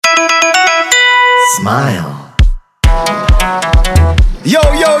Smile. Yo,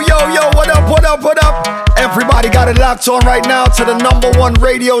 what up, what up, what up? Everybody got it locked on right now to the #1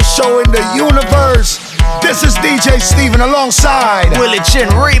 radio show in the universe. This is DJ Steven alongside Willie Chin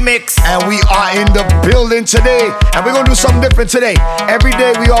Remix. And we are in the building today. And we're gonna do something different today. Every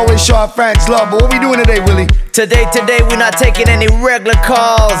day we always show our fans love. But what we doing today, Willie? Today, we're not taking any regular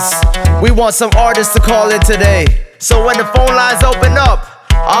calls. We want some artists to call in today. So when the phone lines open up,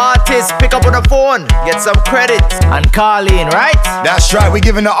 artists pick up on the phone, get some credit, and call in, right? That's right, we're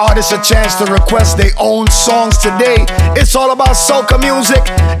giving the artists a chance to request their own songs today. It's all about soca music.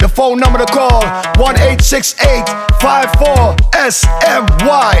 The phone number to call,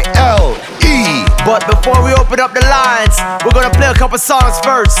 1-868-54-SMYLE. But before we open up the lines, we're gonna play a couple songs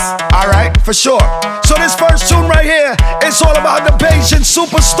first. Alright, for sure. So this first tune right here, it's all about the Bajan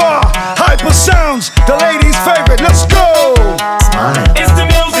superstar, Hyper Sounds, the ladies' favorite. Let's go! Smile. It's the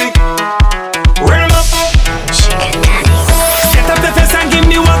music. Rhythm up. Set up the face and give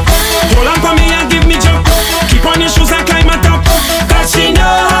me one. Hold on for me and give me jump. Keep on your shoes and climb on top. Cause she know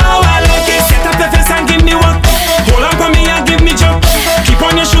how I like it. Set up the face and give me one. Hold on for me and give me jump. Keep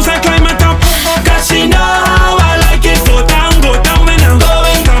on your shoes and climb on top. Cause she know how I like it. Go down when I'm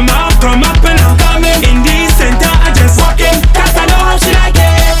going. Come up and I'm coming. In the center I just walking. Cause I know how she like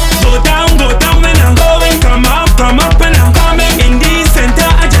it. Go down when I'm going. Come up and I'm coming. In the center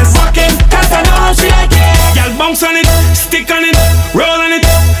I just walking. Cause I know how she like it. Y'all bounce on it, stick on it, roll on it,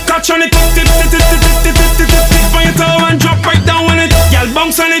 catch on it, tip on your toe and drop right down on it. Y'all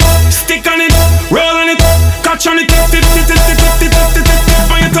bounce on it, stick on it, roll on it, catch on it, tip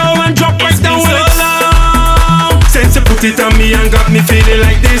on your toe and drop right down on it. Since you put it on me and got me feeling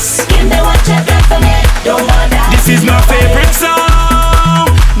like this. Give me what you got for me, don't bother. This is my favorite song.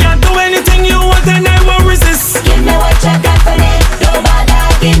 Can't do anything you want and I won't resist. Give me what you got for me, don't bother.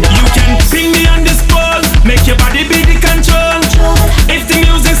 Give me You can ping me on this ball, make your body be the control. If the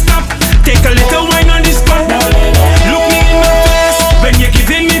music stop, take a little wine on this spot. Look me in my face, when you're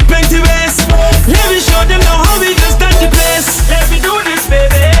giving me plenty ways. Let me show them now how we just done the place. Let me do this,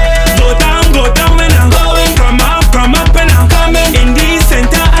 baby. Go down when I'm going. Come up and I'm coming. In the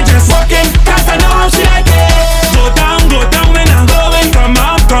center I just walking. Cause I know how she like it. Go down when I'm going. Come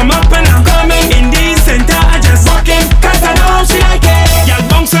up and I'm coming. In the center I just walking. Cause I know how she like it. Y'all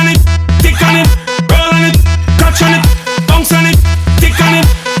bounce on it, tick on it, roll on it, catch on it, bounce on it, tick on it,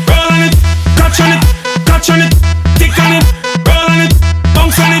 roll on it, catch on it, tick on it, roll on it,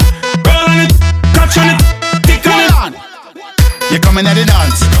 bounce on it, roll on it, catch on it, tick on it. You coming at the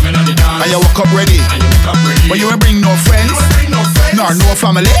dance, and you walk up ready, but you ain't bring no friends, nor no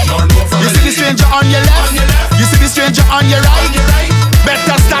family. You see the stranger on your left, you see the stranger on your right.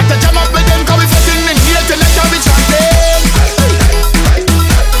 Better start to jam up with them, cause we fucking in here till later we chanting.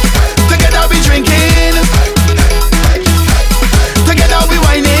 Together we drinking, together we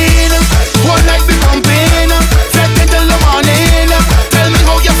whining. One night we pumping, fret until the morning. Tell me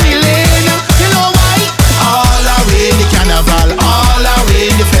how you feeling. You know why? All away in the carnival, all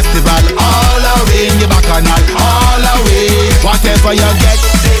away in the festival, all away in the bacchanal, all away. Whatever you get,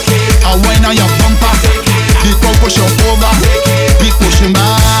 and when on your bumper, the crowd push you over, be pushing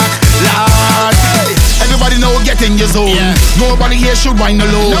back, Lord. Everybody know get in your zone. Nobody here should whine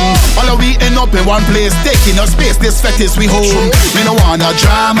alone. All of we end up in one place, taking up space. This fetish we hold. Me no want no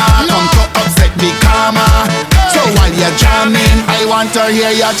drama, come to upset me karma. So while you're jamming, I want to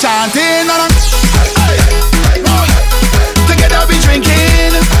hear you chanting. Together we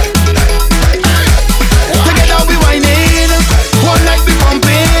drinking, together we whining. One night we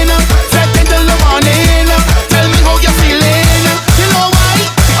pumping, fret until the morning. Tell me how you feeling. You know why?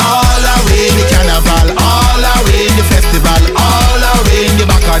 All away in the carnival, all away in the festival, all away in the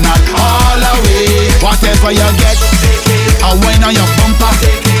bacchanal, all away. Whatever you get, and when on your bumper,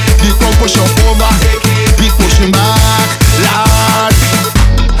 the crowd push you over, be pushing back, Lord.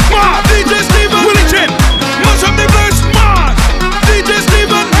 DJ Steven, Willie Chin, mash up the place, man. DJ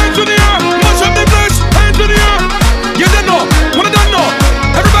Steven, hands in the air, mash up the place, hands in the air. You don't know, what I don't know.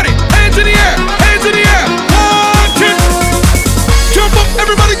 Everybody, hands in the air, hands in the air. Watch it. Jump up,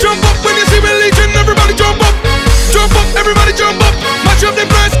 everybody jump up. When you see Willie Chin, everybody jump up. Jump up, everybody jump up. Mash up the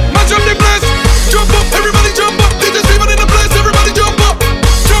place, mash up the place. Jump up, everybody jump up. DJ Steven in the place, everybody jump up.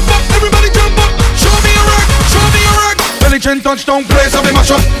 Jump up, everybody jump up. Show me a rock, show me a rock. Willie Chin touchdown plays, have a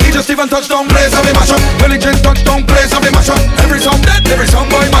mash up. DJ Steven touchdown plays, have a mash up. Willie Chin touchdown plays, have a mash up. Every song dead, every song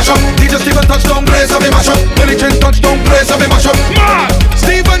boy mash up. DJ Steven touchdown plays, have a mash up. Willie Chin touchdown plays, have a mash up.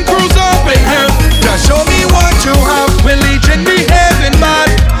 Steven Cruz up in here. Just show me what you have. Willie Chin behaving bad.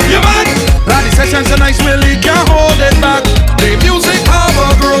 You mad? Bloody sessions are nice, Willie can't hold it back. The music have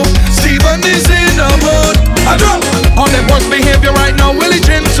a groove. Steven is in the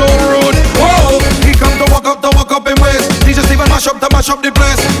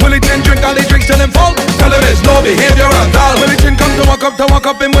walk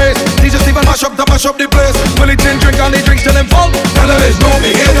up in ways. DJ Steven mash up the place. Willie Chin drink all the drinks till them full. Tell them it's no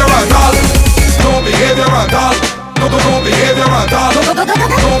behavior at all. No behavior at all. No behavior at all. No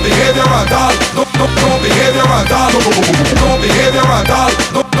behavior at all. No behavior at all. No behavior at all.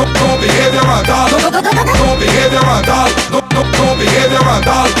 No behavior at all. No behavior at all. No behavior at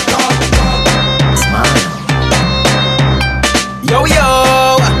all. Smile. Yo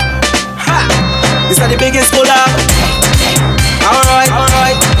yo, ha! This is the biggest pull up.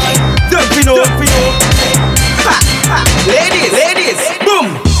 Alright. Don't we know? Ha! Ladies,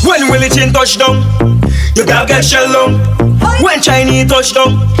 boom! When Willie Chin touch down, you gotta get shell down. When Chinese touch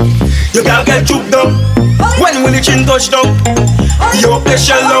down, you gotta get chopped down. When Willie Chin touch down, you play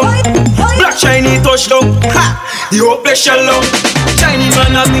shell down. Black Chinese touch down, ha! You play shell down. Chinese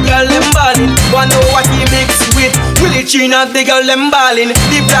man have the girl them ballin'. Wanna know what he mix with? Willie Chin have the girl them ballin'.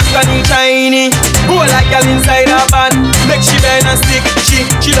 The black and the Chinese, hold like girl inside her band. Make she bend and stick.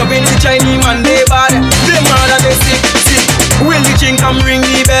 She loving the Chinese man they bad. They mad and they sick. Willie Chin come ring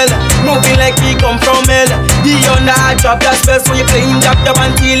the bell, moving like he come from hell. He on the hard job that spell, so you playing jab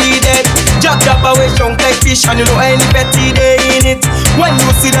until he dead. Jab away chunk like fish, and you know any petty day in it. When you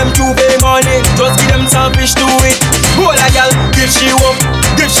see them Tuesday morning, just give them some fish to it. Hold a girl, give she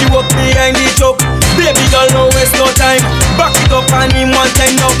up behind the choke. Baby girl, no waste no time. Back it up and him one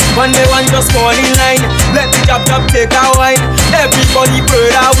time now. One day one just fall in line. Let the jab take a wine. Everybody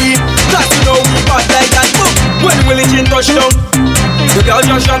bird a weed. Cause you know we got like that. Boom. When Willie Chin touch down, the girl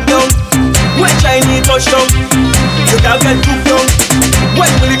just shut down. When Chinese touch down, the girl get took down. When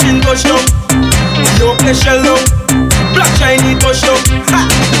Willie Chin touch down, you play shell down. Black Chinese touch down, ha!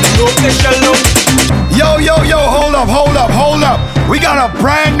 You play shell down. Yo, hold up. We got a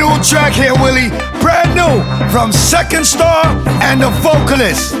brand new track here, Willie. Brand new from Second Star and the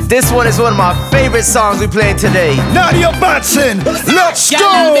Vocalist. This one is one of my favorite songs we playing today. Nadia Batson, let's go.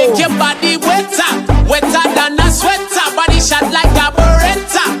 Girl, make your body wetter than a sweater. Body shot like a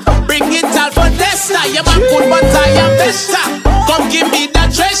Beretta. Bring it all for Desta. Your man put butter, your better. Come give me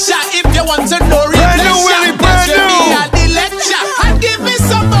that treasure if you want to know real brand new, Willie, brand new. Me at the lecture and give me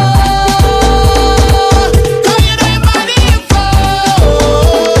some more.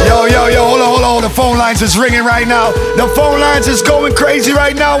 Yo, hold on. The phone lines is ringing right now. The phone lines is going crazy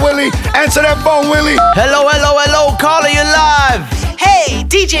right now, Willie. Answer that phone, Willie. Hello, caller, you live. Hey,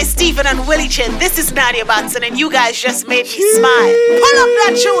 DJ Steven and Willie Chin, this is Nadia Batson, and you guys just made me smile. Pull up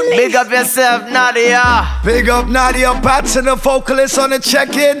that tune, Nick. Big up yourself, Nadia. Big up Nadia Batson, the Vocalist on the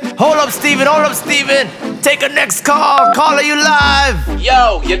check-in. Hold up, Steven. Take a next call. Caller, you live.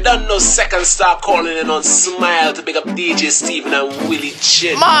 Yo, you done know Second Star calling in on Smile to big up DJ Steven and Willie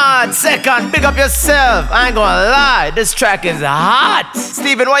Chin. Man, Second, big up yourself. I ain't gonna lie, this track is hot.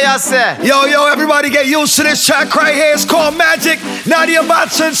 Steven, what y'all say? Yo, everybody get used to this track right here. It's called Magic. Nadia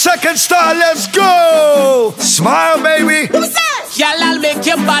Batson, Second Star, let's go. Smile, baby. Who's that? Girl, I'll make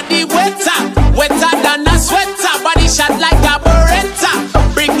your body wetter than a sweater. Body shot like a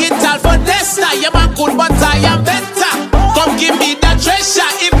Beretta. Bring it all for Desta. Your man could butter, your better. Come give me that treasure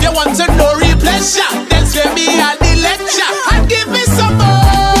if you want to know real pleasure. Then spare me at the lecture and give me some more.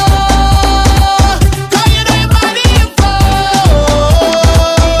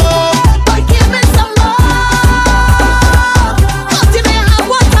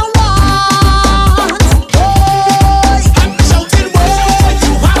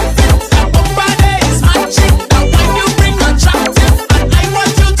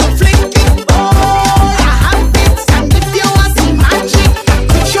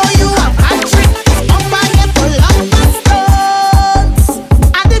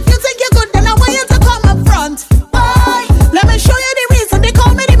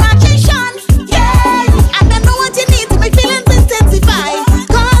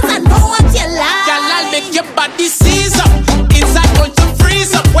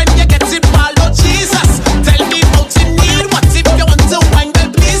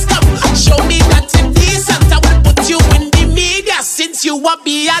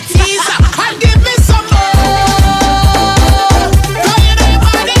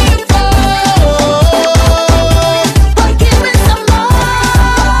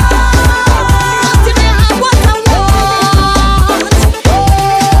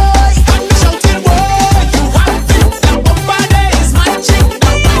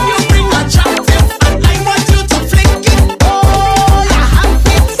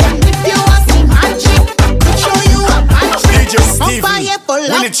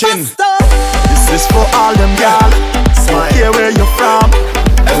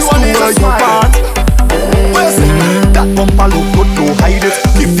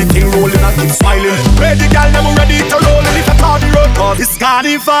 for this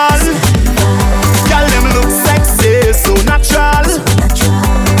carnival. Girl, them look sexy, so natural.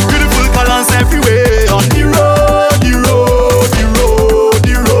 Beautiful colors everywhere on the road, the road, the road,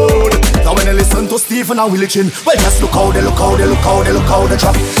 the road. Now when I listen to Stephen and Willie Chin, well just look how they look how they look how they look how they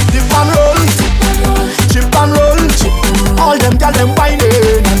drop. Dip and roll, chip and roll, chip. All them girl them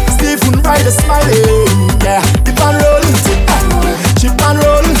whining, Stephen Ryder smiling. Yeah, dip and roll, chip and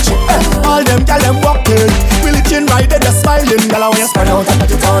roll, chip. All them girl them walking, Willie Chin Ryder they're smiling. Girl I want you spread out and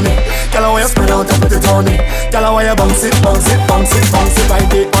put it on it. Girl I want you spread out and put it on it. Girl I want you bounce it, bounce it, bounce it, bounce it right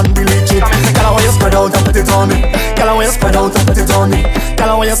there on Willie Chin. Girl I want you spread out and put it on it. Girl I want you spread out and put it on it. Girl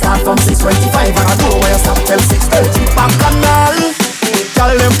I want you start from 6:25 and I don't want you stop till 6:30. Back canal.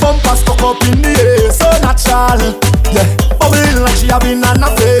 Girl them bumpers stuck up in the air, so natural. Yeah, bubbling like she have been an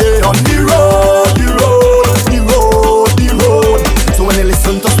affair on the road, the road, the road, the road. So when they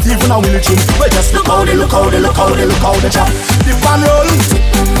listen to Stephen and Willie Chin, well just look how they look how they look how they look how they chop. Dip and roll,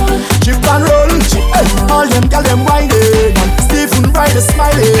 chip and roll, chip. All them girl them whining, Stephen Ryder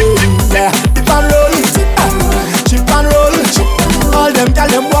smiling. Yeah, dip and roll, chip and roll, chip. All them girl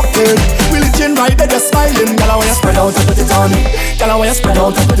them walking, Willie Chin Ryder just smiling. Girl I want you spread out and put it on it. Girl I want you spread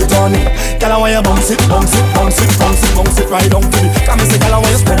out and put it on it. Girl I want you bounce it, bounce it, bounce it, bounce it, bounce it right down to it. Come and say, girl I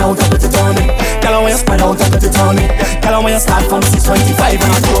want you spread out and put it on it. Girl I want you spread out and put it on it. Girl I want you start from 6:25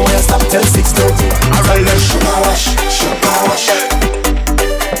 and I don't want you stop till 6:30. Alright then, sugar wash, sugar wash.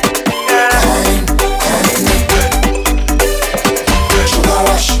 Sugar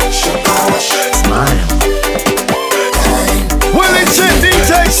wash, sugar wash. Smile. Willie Chin,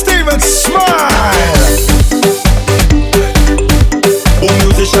 DJ Stephen, smile.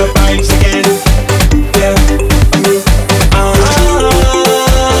 Musician vibes again. Yeah.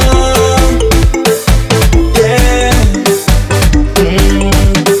 Yeah.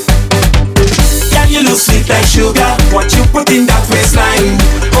 Yeah, you look sweet like sugar. What you put in that waistline?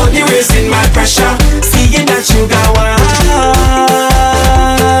 Only raising my pressure. Seeing that sugar wine.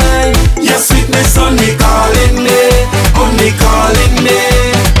 Your sweetness only calling me. Only calling me.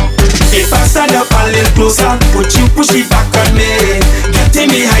 If I stand up a little closer, would you push it back on me? Getting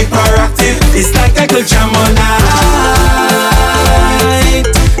me hyperactive, it's like I could jam all night.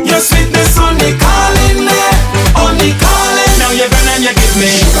 Your sweetness only calling me, only calling. Now you're gonna and you give me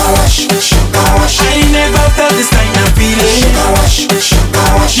sugar rush, sugar rush. I never felt this kind of feeling. Sugar rush,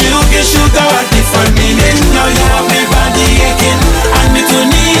 sugar rush. You give sugar a different meaning. Now you have my body aching and me two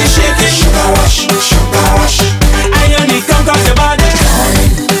knees shaking. Sugar rush, sugar rush. I only come off your body.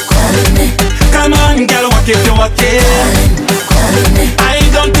 Come on, girl, walk it, you walk it. I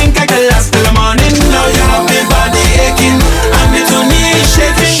don't think I can last till the morning. Now you have my body aching and me two knees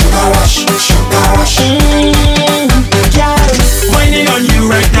shaking. Sugar rush, sugar rush. Whining on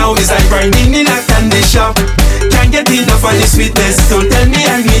you right now is like grinding in a candy shop. Can't get enough of the sweetness. Don't tell me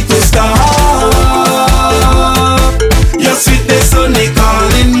I need to stop. Your sweetness only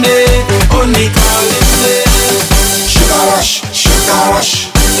calling me, only calling me. Sugar rush, sugar rush.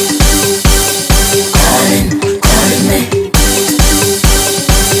 Calling me.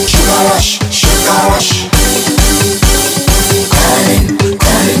 Sugar rush, sugar rush.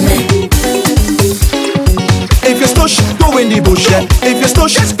 Calling me. If you stush, go in the bush, yeah. If you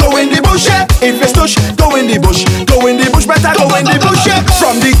stush, go in the bush, yeah. If you stush, go in the bush. Go in the bush, better go in the bush, yeah.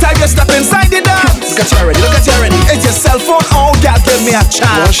 From the time you step inside the dance. Look at you already, look at you already. It's your cell phone, oh girl, give me a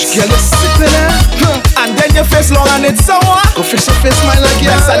chance. Girl, you sit there, and then your face long and it's sour. Go fix your face, my like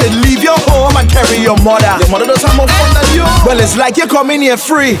yes. I did leave your home and carry your mother. Your mother does have more fun than you. Well, it's like you come in here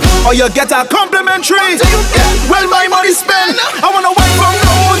free, or you get a complimentary. Well, my money spent. I wanna wait from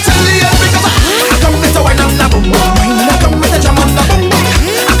now till the end because I come with a wine and a boom boom. I come with a jam on the boom boom.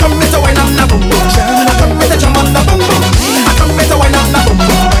 I come with a wine and a boom boom. I come with a jam on the boom boom. I come with a wine and a boom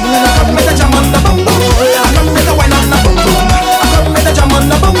boom. I come with a jam on the boom boom. I come with a wine and a boom boom. I come with a jam on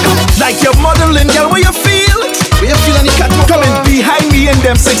the boom boom. Like you're modeling, girl, where you feel? Where you feel any cat coming behind me in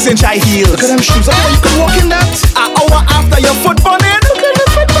them 6-inch high heels? Look at them shoes, you can walk in that. An hour after your foot bunning. Look at the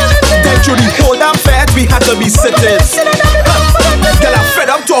foot bunning. Then through the whole damn fed, we had to be sitting. Girl, I'm fed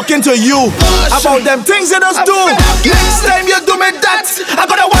up talking to you about them things you just do. Next time you do me that, I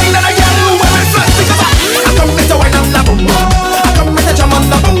gotta wine and I get you when we flat because I come with a wine and a boom boom. I come with a jam on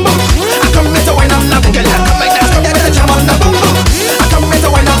the boom boom. I come with a wine and a boom boom. I come with a jam on the boom boom. I come with a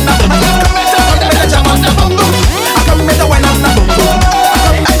wine and a boom boom. I come with a jam on the boom boom. I come with a wine and a boom boom.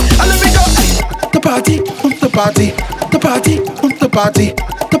 And let me go. The party, the party, the party, the party,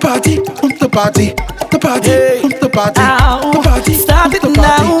 the party, the party. The party, the party, the party. Stop it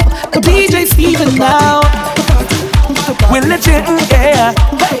now, DJ Stephen now. We're legit, yeah.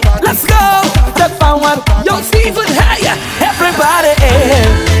 Let's go. step forward. Yo, Stephen, hey, everybody, hey.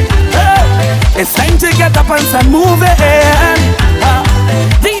 It's time to get up and start moving.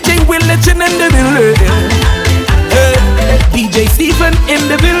 DJ Willie Chin in the building. DJ Stephen in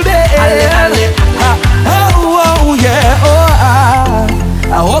the building. Oh yeah,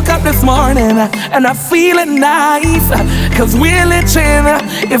 I woke up this morning and I'm feeling nice, cause Willie Chin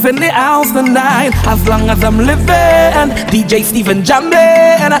is in the house tonight. As long as I'm living, DJ Stephen jamming,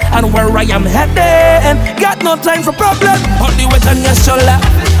 and where I am heading, got no time for problems. Put the weight on your shoulder,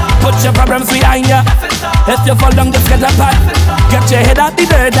 put your problems behind you. If you fall down, just get up and get your head out the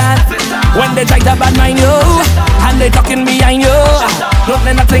dirt. And when they try to bad mind you, and they talking behind you, don't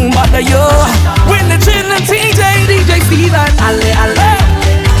let nothing bother you. When the Chin and DJ Stephen, alle, alle.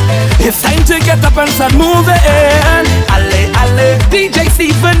 It's time to get up and start moving. Alle, alle. DJ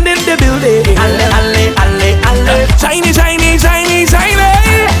Stephen in the building. Alle, alle, alle, alle. Shiny, shiny, shiny, shiny.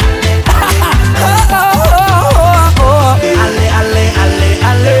 Alle, alle, alle,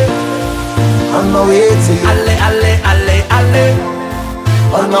 alle. On my way to you. Alle, alle, alle, alle.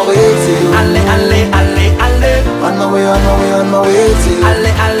 On my way to you. Alle, alle, alle, alle. On my way, on my way, on my way to you.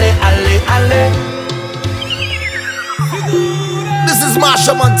 Alle, alle, alle, alle. This is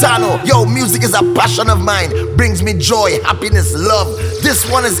Marsha Montano. Yo, music is a passion of mine. Brings me joy, happiness, love. This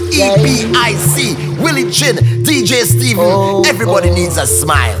one is EBIC. Willie Chin, DJ Stephen. Everybody needs a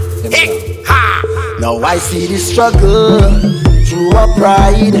smile. Hey, ha! Now I see the struggle through our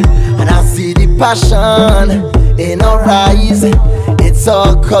pride, and I see the passion in our eyes. It's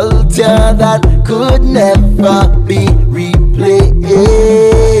a culture that could never be replaced.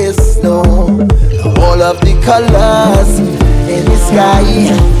 No, all of the colors in the sky,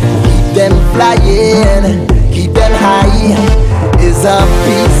 keep them flying, keep them high, is a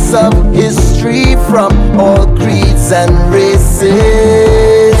piece of history from all creeds and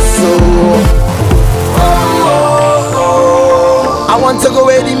races. So I want to go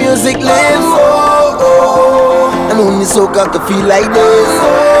where the music lives, and only soca could feel like this.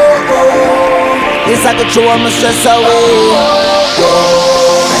 Yes, I could throw all my stress away.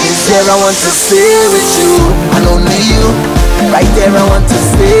 It's there I want to stay with you, and only you. Right there I want to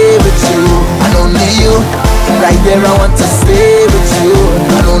stay with you, and only you. Right there I want to stay with you,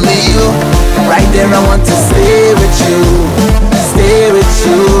 and only you. Right there I want to stay with you, stay with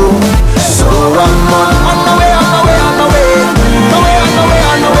you. So I'm on my way, on my way, on my way, my way, on my way,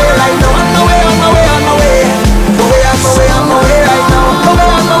 on my way right now, on my way, on my way, on my way, my way, on my way, on my way right now, my way,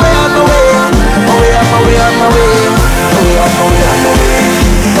 on my way, on my way, my way, on my way, on my way, my way, on my way, on my way,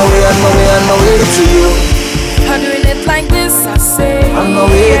 my way, on my way, on my way to you. I'm doing it like this, I say. On my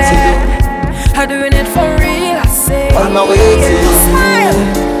way to you. I'm doing it for real, I say. On my way to you. Smile.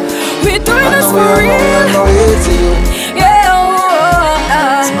 We're doing this for real. On my way to you. Yeah.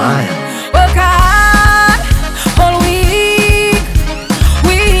 Smile. Work hard all week.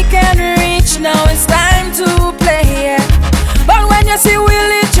 We can reach now. It's time to play. But when you see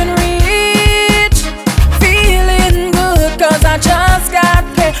Willie Chin reach, feeling good 'cause I just got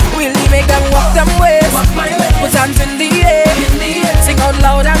paid. Willie make them walk them ways. Put hands in the air, sing out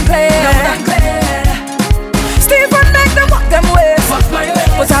loud and clear. Stephen make them walk them ways.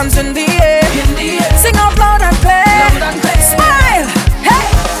 Put hands in the air, sing out loud and clear. Smile, hey.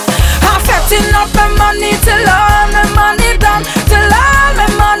 I'm fetting up my money till all my money done, till all my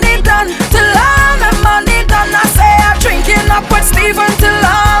money done, till all my money done. I say I'm drinking up with Stephen till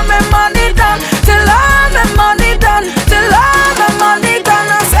all my money done, till all my money done, till all my money done.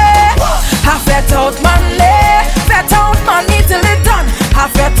 I say I fet out money till it done. I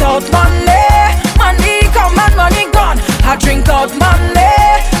fet out money come and money gone. I drink out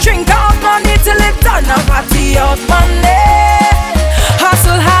money till it done. I party out money,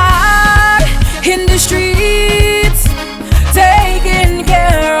 hustle hard in the streets, taking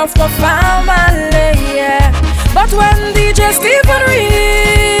care of my family. Yeah. But when DJ Stephen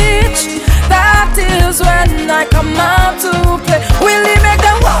reach, that is when I come out to play. Will he make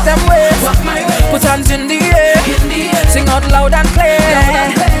them walk them ways? Put hands in the air, sing out loud and clear.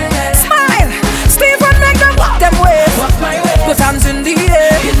 Smile, Stephen make them walk them ways. Put hands in the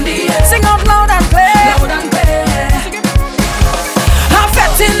air, sing out loud and clear. I'm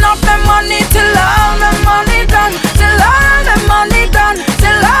fetting up my money till all my money done, till all my money done,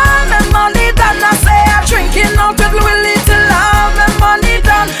 till all my money done. I say I'm drinking out with Willie till all my money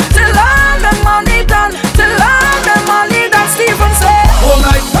done, till all my money done, till all my money done. Stephen say all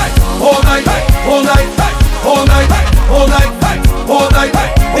night, all night, all night, all night, all night, all night.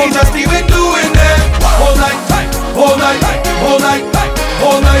 DJ Stephen doing it all night, all night, all night,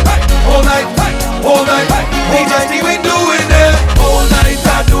 all night, all night, all night. DJ Stephen doing it all night.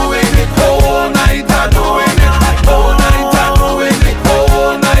 I'm doing it all night.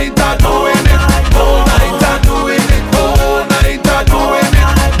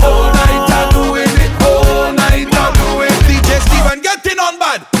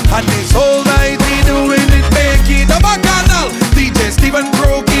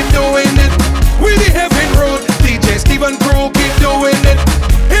 crew keep doing it. We the Heaven Road, DJ Steven crew keep doing it.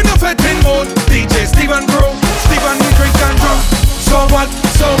 In the fetting mode, DJ Steven crew. Steven we drink and drunk. So what?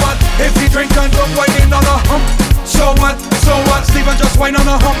 If he drink and drunk, whining on a hump. So what? Steven just whine on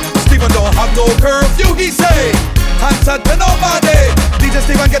a hump. Steven don't have no curfew, he say. Answer to nobody. DJ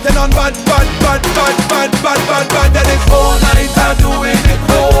Steven getting on bad. That is all night I'm doing it.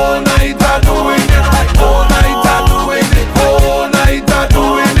 All night I'm doing it. All night I'm doing it. All night I'm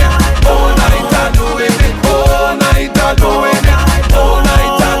doing it. All night I'm doing it. All night I'm doing it. All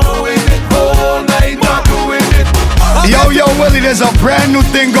night I'm doing it. All night I'm doing it. Yo, Willie, there's a brand new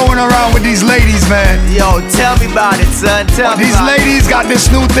thing going around with these ladies, man. Yo, tell me about it, son. These ladies got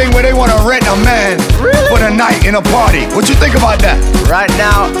this new thing where they want to rent a man for the night in a party. What you think about that? Right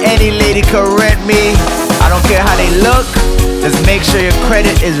now, any lady can rent me. I don't care how they look. Just make sure your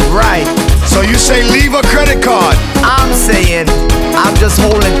credit is right. So you say leave a credit card? I'm saying I'm just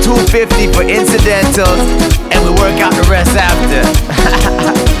holding $250 for incidentals, and we work out the rest after.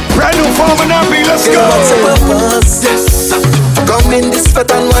 Brand new Farmer Nappy, let's go. Yes. Come in this fat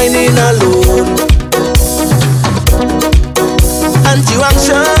and whining alone. And you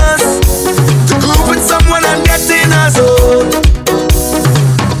anxious to groove with someone and get in a zone.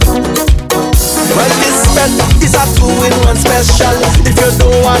 Well, this fat is a 2-in-1 special. If you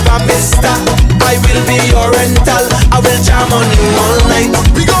don't want a mister, I will be your rental. I will jam on you all night.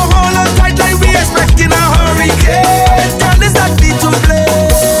 We go hold on tight like we expecting a hurricane. Girl, is that beat to play?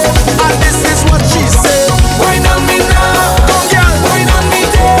 And this is what she said. Wine on me now, come girl, wine on me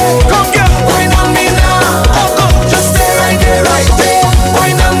there. Come girl, wine on me now. Oh God, just stay right there, right there.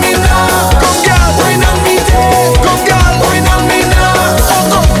 Wine on me now, come girl, wine on me there. Come girl, wine on me now. Oh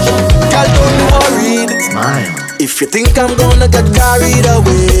God, girl, don't be worried. Smile. If you think I'm gonna get carried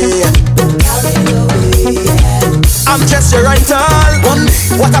away, I'm just your rental. One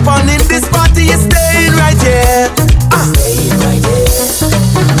day, what happened in this party is staying right here.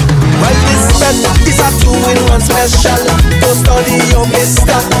 Well, this bet is a 2-in-1 special. Don't study your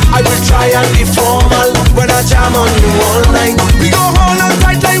mister. I will try and be formal when I jam on you all night. We go hold on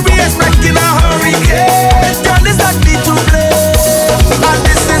tight like we expecting a hurricane. Girl, is that beat to play? And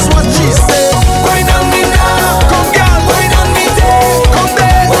this is what she said. Wine on me now, come girl, wine on me there. Come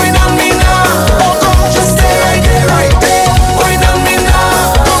there, wine on me now. Oh God, just stay right there, right there. Wine on me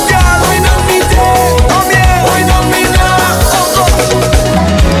now, come girl, wine on me there. Come here, wine on me now. Oh God.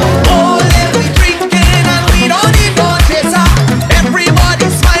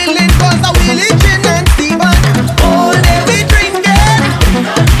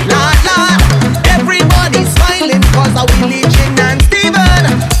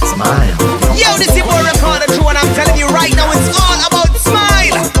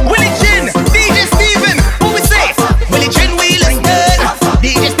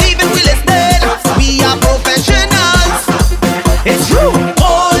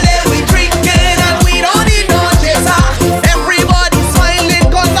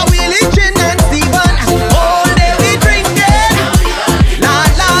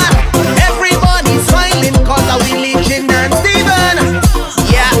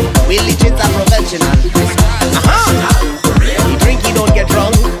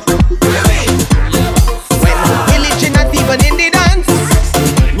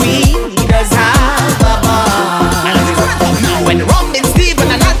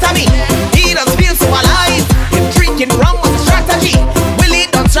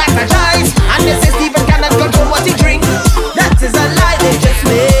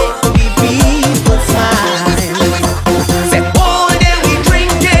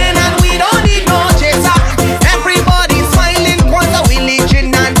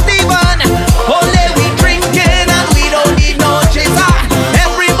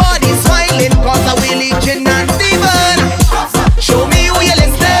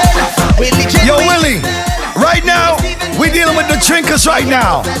 Trinkers right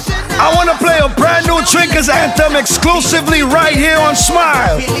now. I want to play a brand new Trinkers anthem exclusively right here on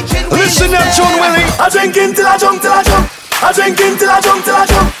Smile. Listen up, John Willie. I drink till I jump, till I jump. I drink till I jump, till I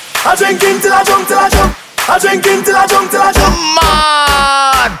jump. I drink till I jump, till I jump. I drink till I jump, till I jump. Come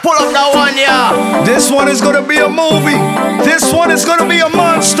on, pull up that one, yeah. This one is gonna be a movie. This one is gonna be a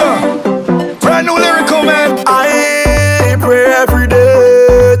monster. Brand new lyrical, man. I pray every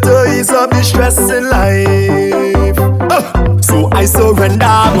day to ease up the stress in life. So I surrender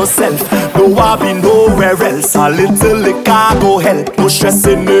myself. No, I be nowhere else. A little liquor go help. No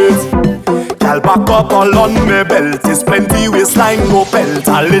stressing it. Girl, back up all on me belt. It's plenty waistline, no belt.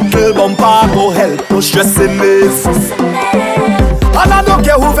 A little bumper go help. No stressing it. And I don't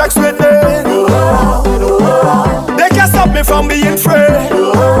care who vex with me. They can't stop stop me from being free.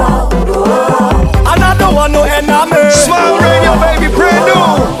 And I don't want no enemy. Smile Radio, baby, brand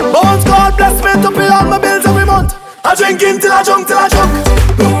new. Bones, God bless me to pay all my bills every month. I drink in till I drunk, till I drunk.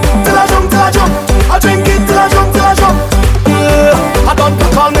 Till I drunk, till I drunk. I drink in till I drunk, till I drunk. I don't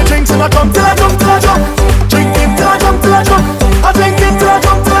call me drinks and I drunk, till I drunk, till I drunk. Drink in till I drunk, till I drunk. I drink in till I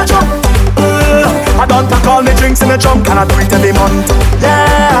drunk, till I drunk. I don't call me drinks and I drunk, and I do it every month.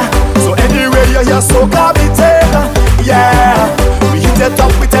 Yeah. So anyway you hear soca beating. Yeah. We hit it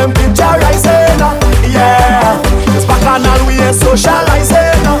up with temperature rising. Yeah. It's bacchanal, we ain't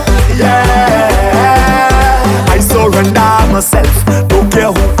socializing. Yeah. I surrender myself, don't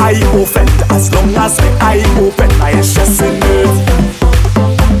care who I offend. As long as I open, I ain't stressing it.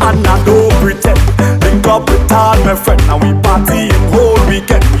 And I don't pretend. Link up with all my friends, and we partying whole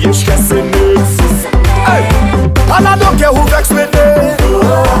weekend. We ain't stressing it. Hey. And I don't care who vex with me.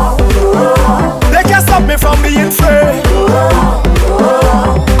 They can't stop me from being free.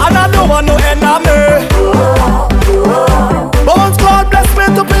 And I don't want no enemy. Bones, God bless me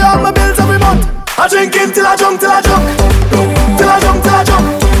to pay all my bills every month. I drink in till I drunk, till I drunk. Till I drunk, till I drunk.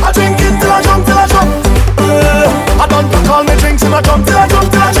 I drink in till I drunk, till I drunk. I don't call me drinks and I drunk, till I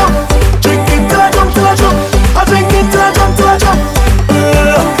drunk, till I drunk. Drink in till I drunk, till I drunk. I drink in till I drunk, till I drunk.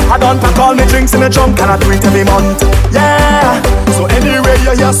 I don't call me drinks and I drunk, and I do it every month. Yeah. So anyway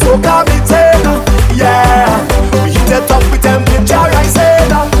you hear soca beating. Yeah. We hit it up with temperature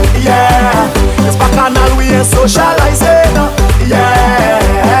rising. Yeah. It's bacchanal, we ain't socializing. Yeah.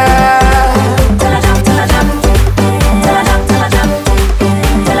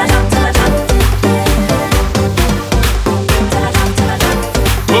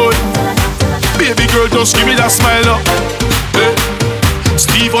 Just give me that smile up. Hey.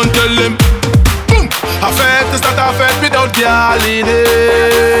 Steven tell him, boom. A fete is not a fete without girl in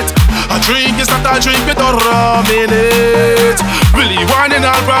it. A drink is not a drink without rum in it. Really warning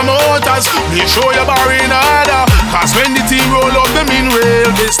all promoters, make sure you're barring harder. Cause when the team roll up, them in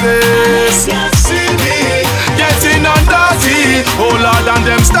real business. See me getting on dirty. Oh Lord, and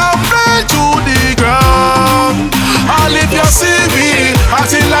them stop fell to the ground. All if you see me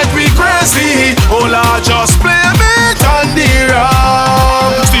acting like we crazy, oh Lord, just blame it on the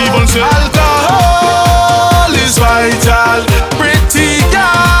rum. Steven say alcohol is vital, pretty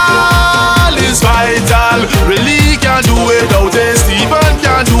girl is vital. Really can't do without it, Steven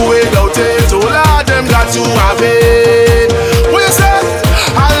can't do without it. Oh Lord, them got to have it. We say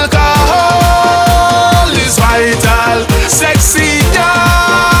alcohol is vital, sexy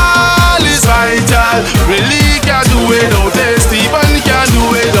girl is vital. Really can't do without it, Steven can't do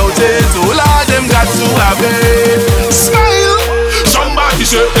without it. All of them got to have it. Smile. Somebody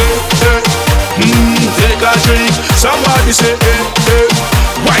say take a drink. Somebody say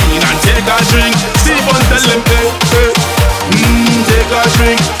wine and take a drink. Steven tell them take a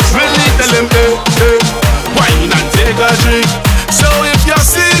drink. Really tell them wine and take a drink. So if you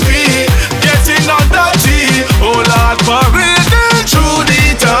see me getting on dirty, oh Lord, parading through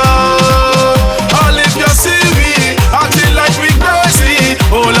the town. All if you see me acting like we crazy,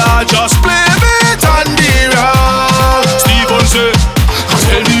 oh Lord, just blame it on the round. Steven say,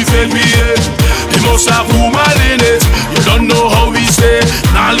 tell me, yeah. He must have woman in it. You don't know how we say.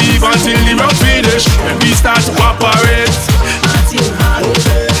 Now leave until the round finish. When we start to operate,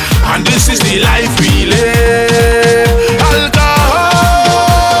 and this is the life we live. Alcohol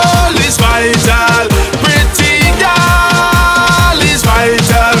is vital, pretty girl is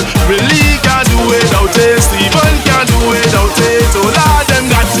vital. Really can't do without it, Steven can't do without it. All of them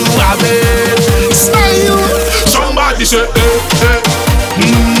got to have it. Smile. Somebody say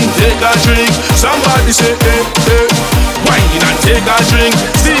take a drink. Somebody say wine and take a drink.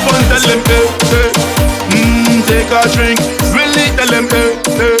 Steven tell them take a drink. Really tell them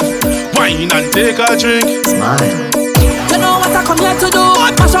wine and take a drink. Smile. You know what I come here to do?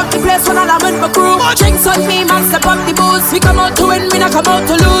 Mash up the place when I'm with my crew. Drinks on me, man, step up the booze. We come out to win, we not come out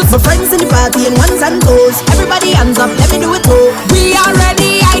to lose. My friends in the party in ones and twos. Everybody hands up, let me do it too. We are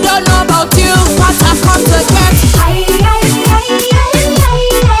ready, I don't know about you, but I've come to get.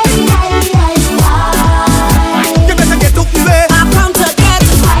 You better get up the way. I've come to get.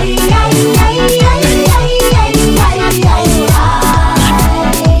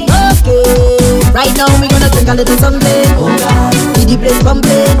 Okay, right now we gonna drink a little something. See the place pumping.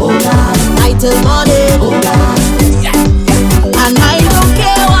 Night till morning. And I don't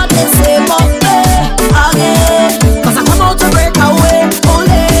care what they say about me again, 'cause I come out to break away.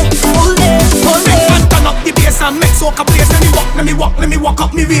 Turn up the bass and make soca place. Let me walk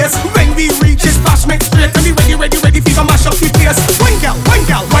up me waist. When we reach this flash, make straight. And we ready for the mash up with bass. Wine girl,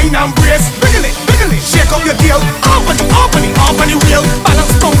 wine and brace. Wiggle it, shake up your tail. Open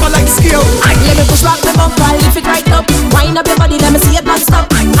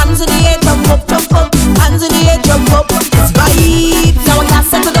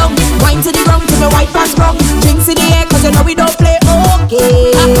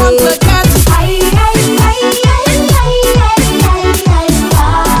come to get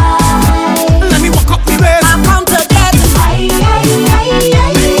let me walk up the waist. I come to get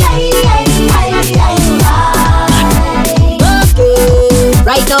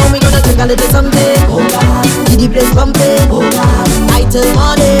right now we gonna drink a little something. Keep the place pumping. Night till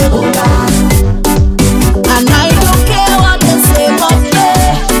morning. And I don't care what they say about me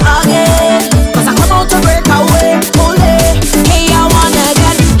again, 'cause I come out to break away. Hey, I wanna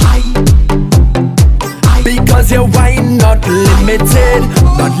get high. Because your wine not limited,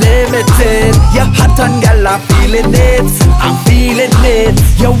 not limited. You're hot and girl, I'm feeling it, I'm feeling it.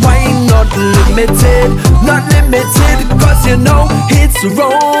 Your wine not limited, not limited. 'Cause you know it's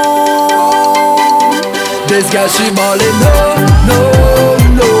wrong. This girl she ballin', no, no,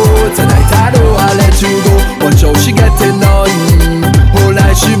 no. Tonight I know I'll let you go. Watch how she getting on. Whole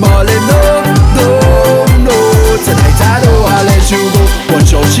night she ballin', no, no, no. Tonight I know I'll let you go.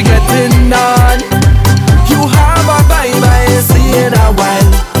 Watch how she getting on. You have a vibe I ain't seen a while.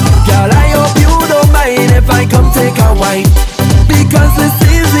 Girl, I hope you don't mind if I come take a wine, because this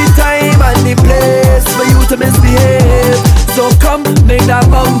is the time and the place for you to misbehave. So come, make that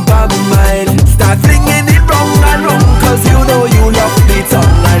bumper mine. Start flinging it wrong and wrong, 'cause you know you love me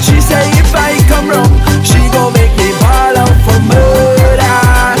tongue. And she say if I come wrong, she gon' make me ball out for murder,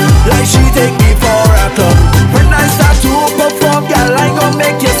 like she take me for a club. When I start to perform, girl, I gon'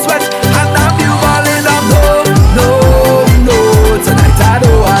 make you sweat, and I'm you balling up. No, no, no. Tonight I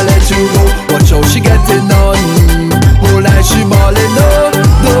know I'll let you go. Watch how she getting on. Whole night she ballin'. No,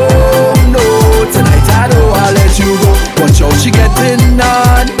 no, no. Tonight I know I'll let you go. Watch how she getting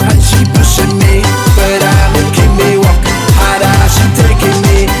on. And she pushing me, but I'm making me walk harder. She taking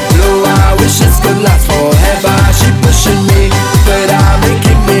me low. I wish this could last forever. She pushing me, but I'm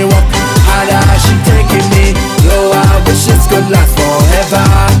making me walk harder. She taking me low. I wish this could last forever.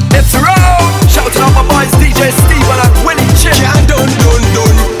 It's round. Shout out my boys DJ Steven and Willie Chin. Can't done.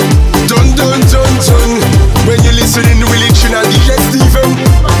 When you listening to Willie Chin and DJ Steven,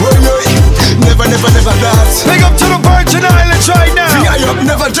 never that. Big up to the Virgin Islands right now. I up,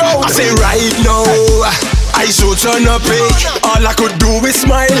 never doubt. I say right now, I so turn up, all I could do is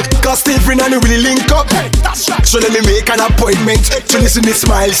smile, 'cause Stephen and Willie link up. So let me make an appointment to listen to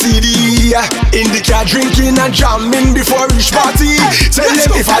Smile CD. In the car drinking and jamming before each party. Tell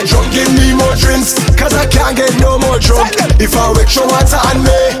them if I drunk, give me more drinks, 'cause I can't get no more drunk. If I wake show water on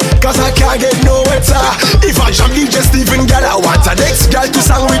me, 'cause I can't get no wetter. If I jump DJ Stephen, girl, I want a next girl to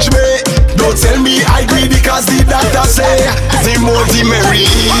sandwich me. Don't tell me I greedy, 'cause the doctor say the more the merry.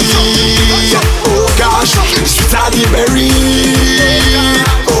 Oh gosh, sweeter the berry.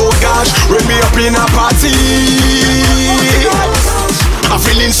 Oh gosh, when me up in a party, I'm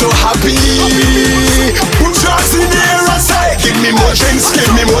feeling so happy. Put your hands in the air and say, give me more drinks,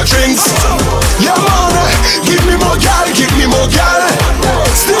 give me more drinks. Yeah man, give me more gal, give me more gal.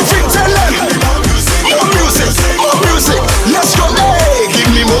 Stephen, tell them, more music, more music. Let's go, hey, give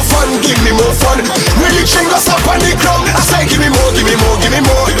me more fun, give me more fun. Really ching us up on the ground. I say, give me more, give me more, give me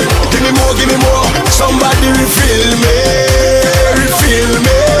more, give me more, give me more. Somebody refill me, refill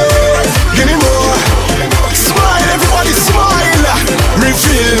me. Give me more. Smile, everybody smile.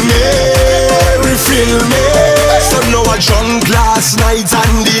 Refill me, refill me. So now I drunk last night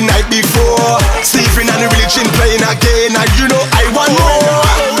and the night before. Stephen and the religion playing again, and you know I want more.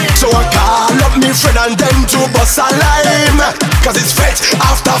 So I call up me friend and them to bust a lime, 'cause it's fete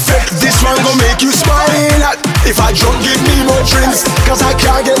after fete. This one gon' make you smile. If I drunk, give me more drinks, 'cause I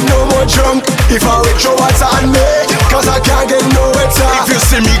can't get no more drunk. If I wake your water on me, 'cause I can't get no wetter. If you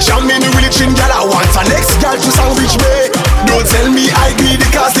see me jamming the religion, girl, I want a next girl to sandwich me. Don't tell me I greedy,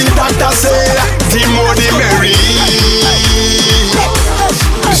 'cause the doctor say the more the merry.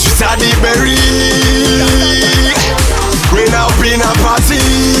 The sweeter the berry. When up in a party,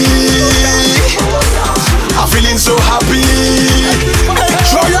 I'm feeling so happy.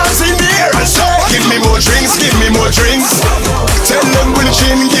 Throw your hands in the air and say, give me more drinks, give me more drinks. Tell them Willie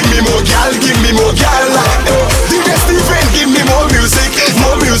Chin, give me more gal, give me more gal. DJ Stephen, give me more music,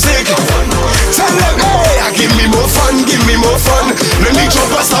 more music. Tell them, hey, give me more fun, give me more fun. Let me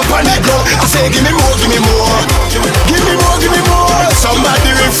jump and stop on the ground. I say, give me more, give me more. Give me more, give me more.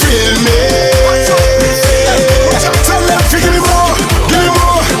 Somebody refill me. Tell them, give me more, give me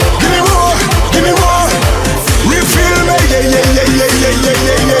more, give me more, give me more. Refill me, yeah, yeah, yeah, yeah, yeah, yeah,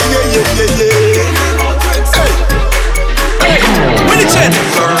 yeah, yeah, yeah, yeah, yeah. Hey, Willie Chin.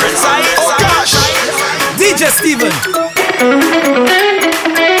 Oh gosh, DJ Steven.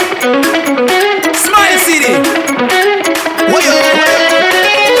 Smile CD.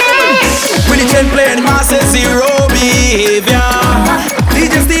 Willie Chin playing Master Zero behavior.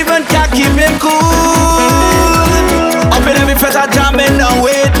 DJ Steven.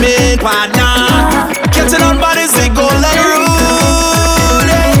 train partner. Catching on bodies, they go like rude.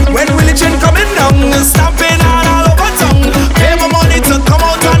 When Willie Chin coming down, stamping all over town. Pay my money to come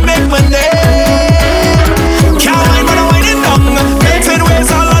out and make money. Can't wine but I wine it down. Painted ways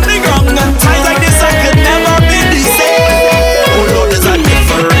all on the ground. Times like this I could never be the same. Oh Lord, there's a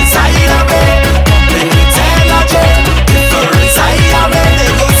different side of me. When we tell a joke, different side of me, they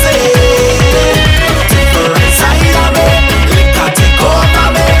go say. Different side of me, liquor take over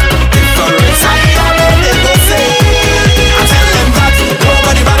me. Different side of me, they go say. I tell them that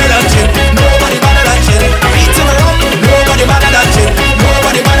nobody better than Chin, nobody better than Chin. I beat him around, nobody better than Chin,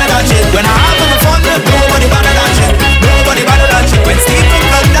 nobody better than Chin. When I have my fun, nobody better than Chin, nobody better than Chin. When Stephen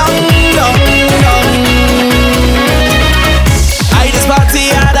come down, down, down. I just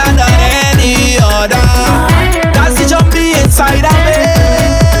party harder than any other. That's the jumpy inside of me.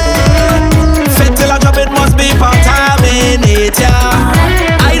 Fit till I drop it must be part of me nature.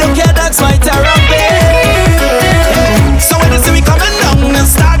 I don't care, that's my therapy. So when you see me coming down and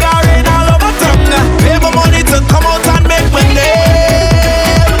staggering all over town, pay my money to come out and make my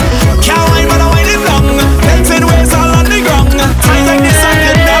name. Can't wine but I wine it long. Dancing ways all on the ground. Times like this I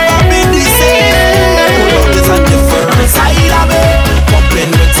could never be the same. Oh Lord, there's a different side of me.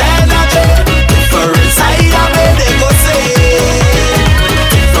 Pumping with energy. Different side of me, they go say.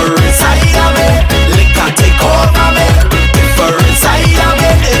 Different side of me. Liquor take over me. Different side of me,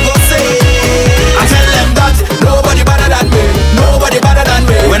 they go say. I tell them that nobody better than me. Nobody better than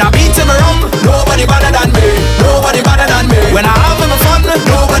me. When I beat him around, nobody better than me. Nobody better than me. When I have my fun,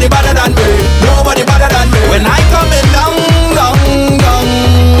 nobody better than me. Nobody better than me. When I coming down, down, down.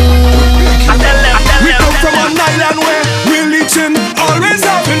 I tell them. We come from an island where Willie Chin always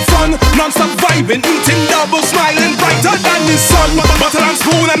having fun. Non-stop vibing, eating double, smiling brighter than the sun. Butter and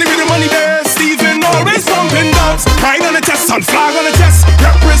spoon and even the money there. Stephen always bumping dance. Pride on the chest, sun flag on the chest.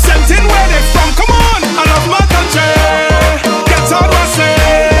 Representing where they from. Come on, I love my country. Get on my say.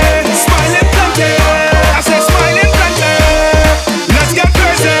 Smiling plenty. I say smiling plenty. Let's get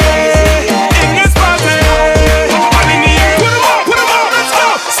crazy in this party. On in the air, put 'em up, let's go.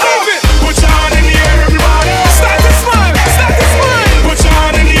 Stop it. Put your hand in the air, everybody. Start to smile, start to smile. Put your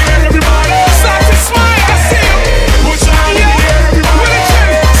hand in the air, everybody. Start to smile. I see you. Put your hand in the air, everybody. Willie Chin,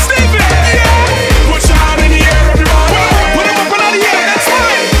 Stephen, yeah. Put your hand in the air, everybody. Put 'em up in the air, that's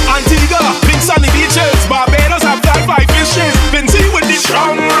right. Antigua, pink sunny beaches. Barbados have flat fly fishes. Vinci with the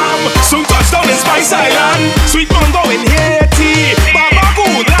strong rum. Soon touchdown in Spice Island. Sweet mango in Haiti.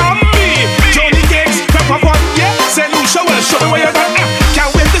 Barbacoa, lambi. Johnny cakes, pepper pot, yeah. St. Lucia will show me where you got.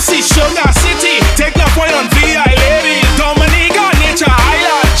 Can't wait to see Sugar City. Take love point on VI ladies. Dominica, Nature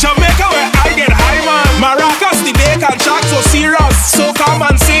Island. Jamaica where I get high man. Maracas, the bacon shark so serious. So come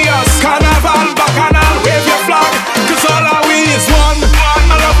and see us. Carnival, bacchanal, wave your flag. Cause all our we is one.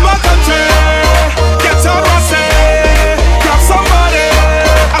 I love my country. Get on my say. Grab somebody.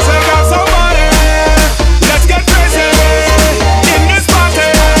 I say grab somebody. Let's get crazy in this party.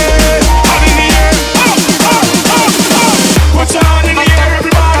 Hand in the air. Put your hand in the air,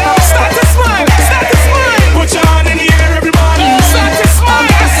 everybody. Start to smile, start to smile. Put your hand in the air, everybody. Start to smile.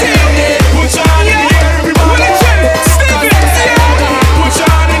 I see you. Put your hand in the air, everybody. Willie Chin, Stephen, yeah. Put your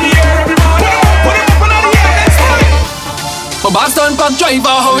hand in the air, everybody. Put it up in the air, that's right. My Boston pub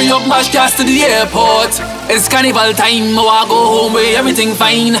driver, hurry up, mash gas to the airport. It's carnival time, I go home with everything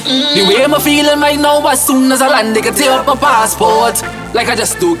fine. The way I'm feeling right now, as soon as I land, they can tear up my passport. Like I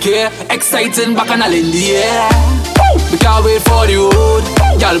just don't care, exciting bacchanal in the air. We can't wait for the road,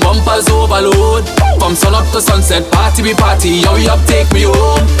 y'all bumpers overload. From sun up to sunset, party we party, hurry up, take me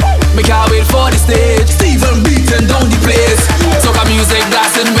home. We can't wait for the stage, Stephen beating down the place. Soca music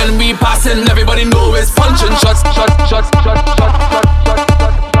blasting when we passing, everybody know it's punching shots, shots, shots, shots, shots, shots, shots.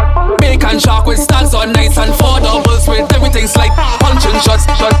 Bacon shark with stars on nights and 4 doubles with everything's like punching shots,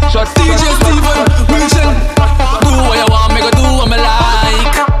 shots, shots. DJ Stephen, Willie Chin, do what you want, make a do what me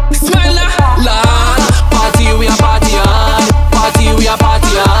like. Smile la, party we a party on, party we a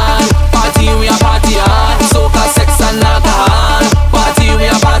party on, party we a party on. Soca, sex and alcohol, party we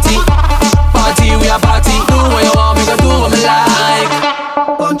a party, party we a party. Do what you want, make a do what me like.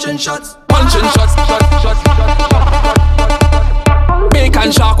 Punching shots, shots, shots, shots, shots.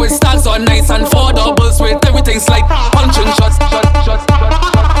 Bacon shark with stars on nights and 4 doubles with everything's like punching shots, shots, shots, shots.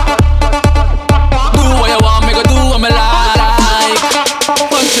 Do what you want, make a do what me like.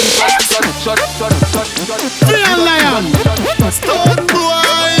 Punching shots, shots, shots, shots, shots, shots. Real lion. Stone boy.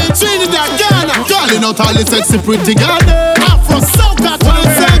 Trinidad, Ghana. Calling out all the sexy pretty girl. Afro soca to the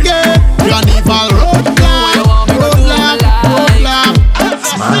reggae. Carnival roadblock.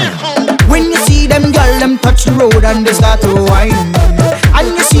 Smile. When you see them girl, them touch the road and they start to whine. And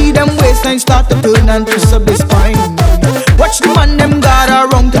you see them waistline start to turn and twist up the spine. Watch the man them gather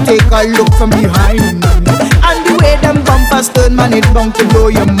around to take a look from behind. And the way them bumpers turn, man, it bound to blow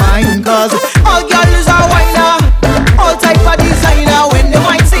your mind. Cause all girls are whiner, all type of designer. When they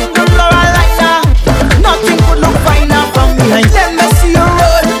white single or a liner, nothing could look finer from behind. Let me see you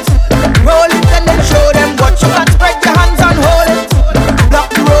roll it and then show them what you got. Spread your hands and hold it.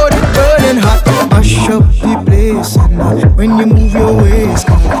 Block the road, it's burning hot. Mash up the place, and when you move your waist,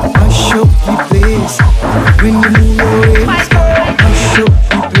 mash up the place. When you move your waist, mash up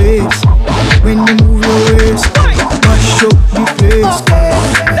the place. When you move your waist, mash up the place.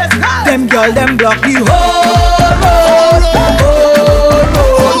 Them girl, them block the whole road,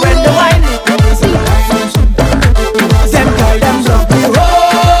 when the wine it. Them girl, them block the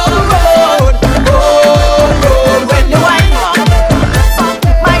whole road, when the wine.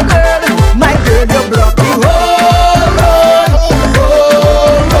 My girl, you block the whole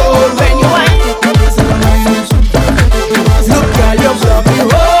road, when you wine. Look, girl, you block the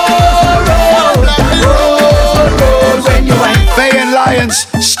whole road, when you wine. Faye and Lions,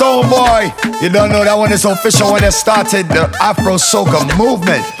 Stone Boy. You don't know that one is official when they started the Afro Soca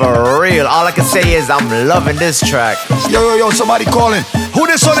movement. For real, all I can say is I'm loving this track. Yo, somebody calling. Who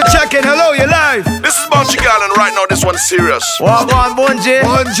this on the check-in? Hello, you live? This is Bunji Garland. Right now, this one's serious. Walk on, Bunji.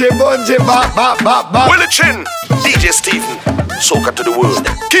 Bunji, bop. Willie Chin, DJ Stephen, Soca to the world.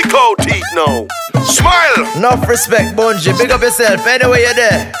 Kick out teeth now. Smile. Enough respect, Bunji. Big up yourself. Anyway, you're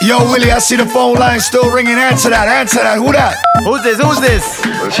there. Yo, Willie, I see the phone line still ringing. Answer that. Who that? Who's this?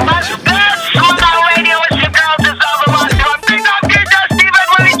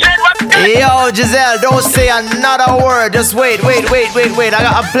 Yo, Giselle, don't say another word. Just wait.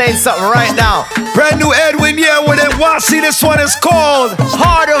 I'm playing something right now. Brand new Edwin, yeah, with it. Wasi, this one is called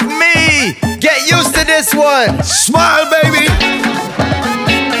Heart of Me. Get used to this one. Smile, baby.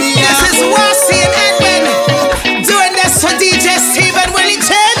 This is Wasi and Edwin doing this for DJ Stephen Willie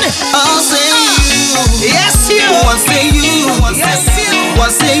Chin. I'll say you. Yes, you. One say you. Yes, you. One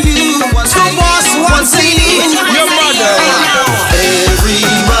say you. Two boss, one say you. Your mother.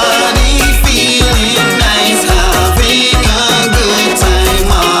 Everybody feeling nice, having a good time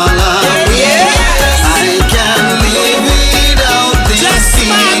all around. Yeah. I can't live without this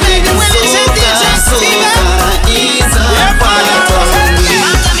feeling. Soca is a part of me.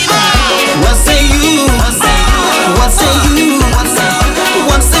 What say you? What say you? What say you?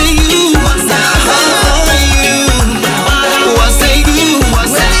 What say you? What say you?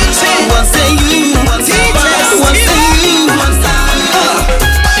 What say you? What say you?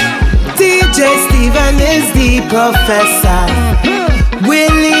 DJ Stephen is the professor.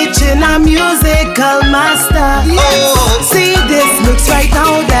 Willie Chin, a musical master. See this mix right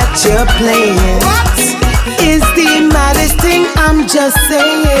now that you're playing. What? Is the maddest thing, I'm just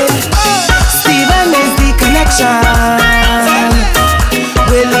saying. Stephen is the connection.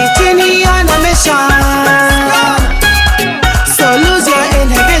 Willie Chin, he on a mission. So lose your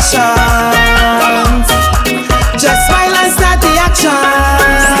inhibitions. Just smile and start the action.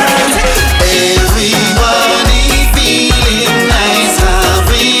 Everybody feeling nice,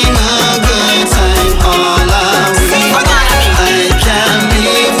 having a good time all around. I can't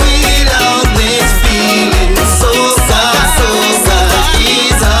live without this feeling. Soca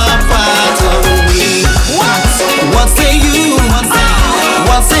is a part of me. What say you?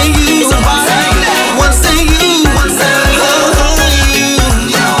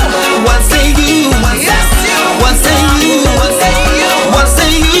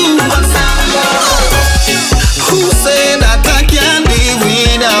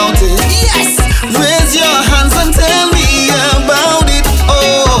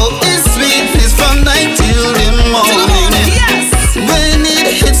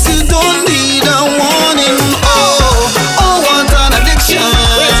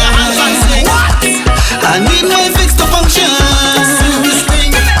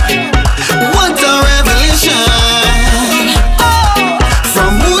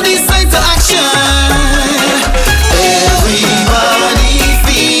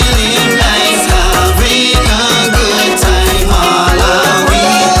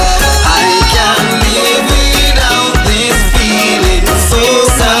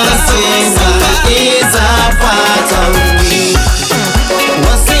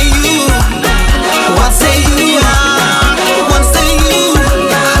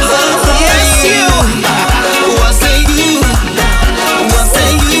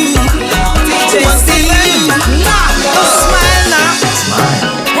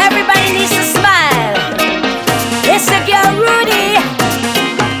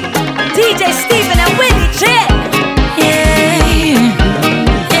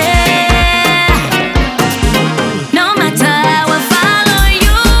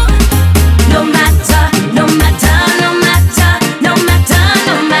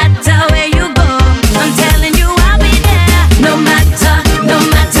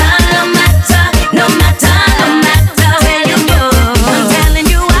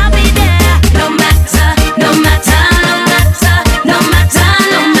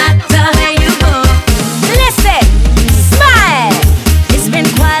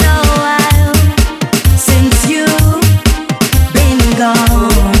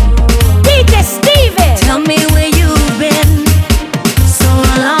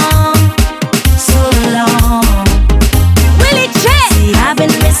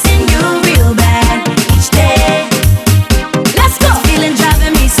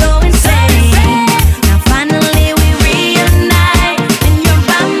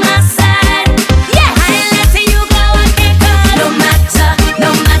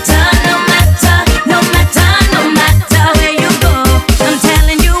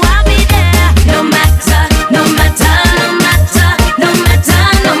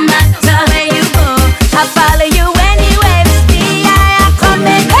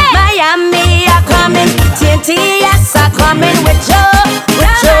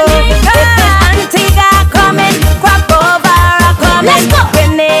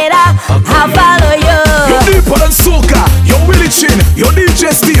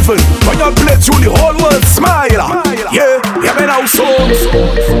 Stephen. When you play through the whole world, smile. Yeah, yeah, man, how so?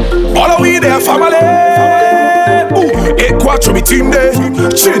 All of we there, family. Eight quattro, me team there.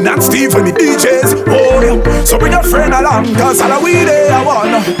 Chin and Stephen, the DJs. Oh, yeah. So bring your friend along, cause all of we there, I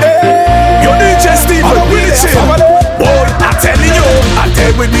wanna. Hey, yo, DJ Stephen, Willie Chin. Boy, I'm telling you, I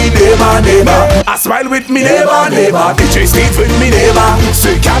tell with me neighbor. I smile with me neighbor. DJ Stephen, me neighbor.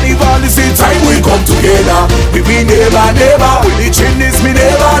 Say carnival is the time we come together. We be neighbor. Willie Chin is me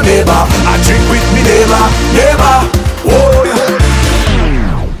neighbor. I drink with me neighbor. Oh, yeah.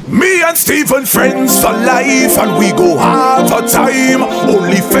 Me and Stephen friends for life, and we go half a time.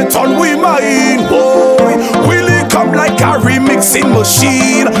 Only fit on we mind, boy. Willie come like a remixing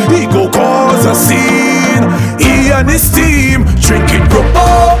machine. He go cause a scene. He and his team drinking rum.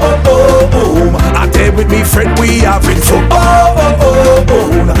 And then with me friend we having fun.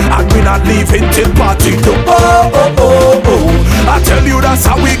 And we not leaving till party I tell you that's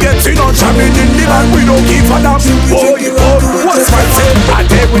how we get in on jamming in the land. We don't give a damn. What's my say? And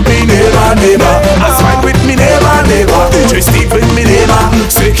then with me neighbor. I smile with me neighbor. DJ Stephen me neighbor.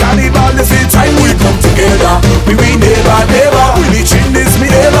 Say carnival is the time we come together. We neighbor. Willie Chin is me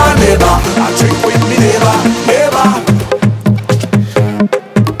neighbor. I drink with me neighbor.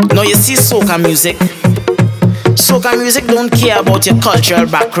 Now you see soca music. Soca music don't care about your cultural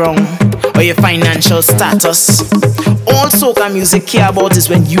background or your financial status. All soca music care about is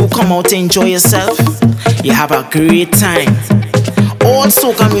when you come out to enjoy yourself, you have a great time. All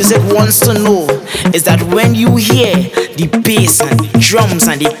soca music wants to know is that when you hear the bass and the drums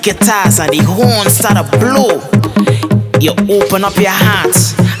and the guitars and the horns start to blow, you open up your heart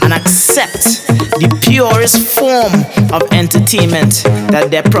and accept the purest form of entertainment that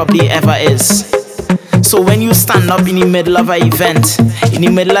there probably ever is. So when you stand up in the middle of an event, in the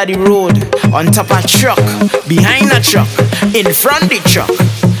middle of the road, on top of a truck, behind a truck, in front of the truck,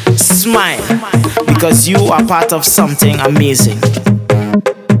 smile, because you are part of something amazing.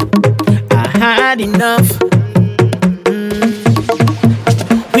 I had enough.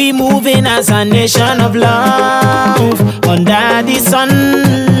 We moving as a nation of love under the sun.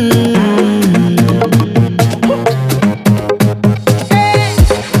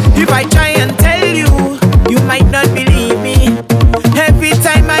 If I try and tell you, you might not believe me. Every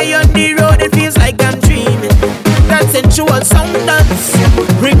time I on the road, it feels like I'm dreaming. That sensual sound dance,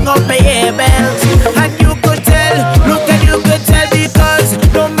 ring up my ear bells, and you could tell, look and you could tell, because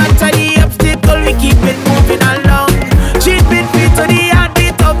no matter the obstacle, we keep it moving along. She's been fit to the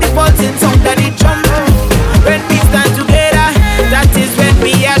heartbeat of the pulsing sound that it jump. When we stand together, that is when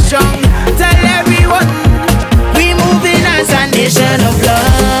we are strong. Tell everyone, we moving as a nation of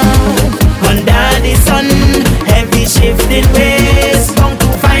love under the sun. Every shifting ways come to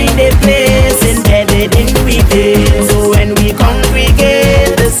find a place embedded in we days. So when we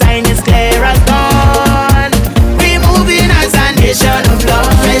congregate, the sign is clear as dawn. We moving as a nation of love,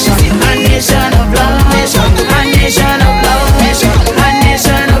 a nation of love, a nation of love, a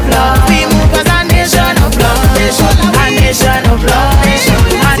nation of love. We move as a nation of love, a nation of love,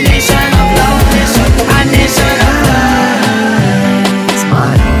 a nation of love, a nation of love.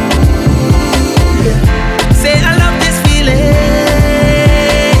 Say I love this feeling,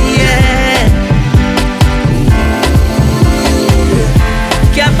 yeah.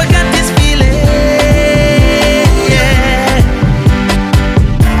 Can't forget this feeling, yeah.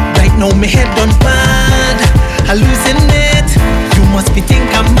 Right now my head done bad, I'm losing it. You must be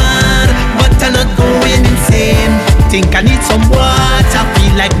think I'm mad, but I'm not going insane. Think I need some water,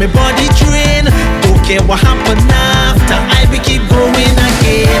 feel like my body drain. Don't care what happen after, I will keep going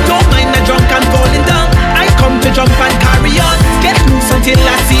again. Don't mind the drunk and falling down, I come to jump and carry on. Get loose until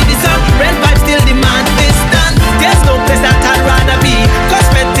I see the sun. Red vibe still demand this done. There's no place that I'd rather be, cause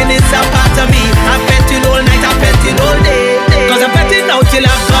petting is a part of me. I'm petting all night, I'm petting all day. Cause I'm petting out till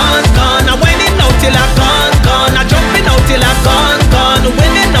I'm gone. I'm winning out till I'm gone. I'm jumping out till I'm gone.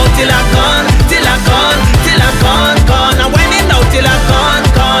 Winning out till I'm gone. Till I'm gone. I'm winning out till I'm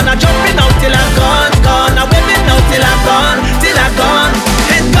gone. I'm jumping out till I'm gone. I'm winning out till I'm gone.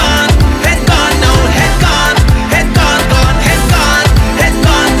 Head gone now, head gone. Head gone, gone. Head gone, head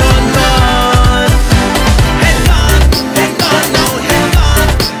gone, gone. Head gone now, head gone.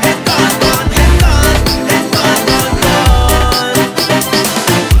 Head gone, gone. Head gone,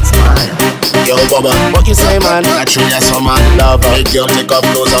 Yo, Bubba, what you say, man? I treat that some man love. Make you take off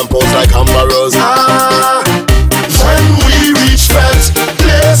clothes and pose like Amber Rose. When we reach fence,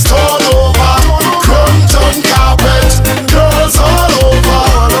 place all over. Crunch on carpet, girls all over.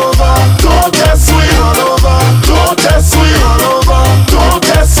 Don't test me, don't test me, don't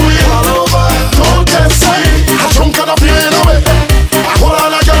test me, don't test me. I drunk and I feeling away. I hold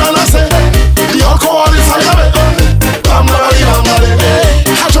on a girl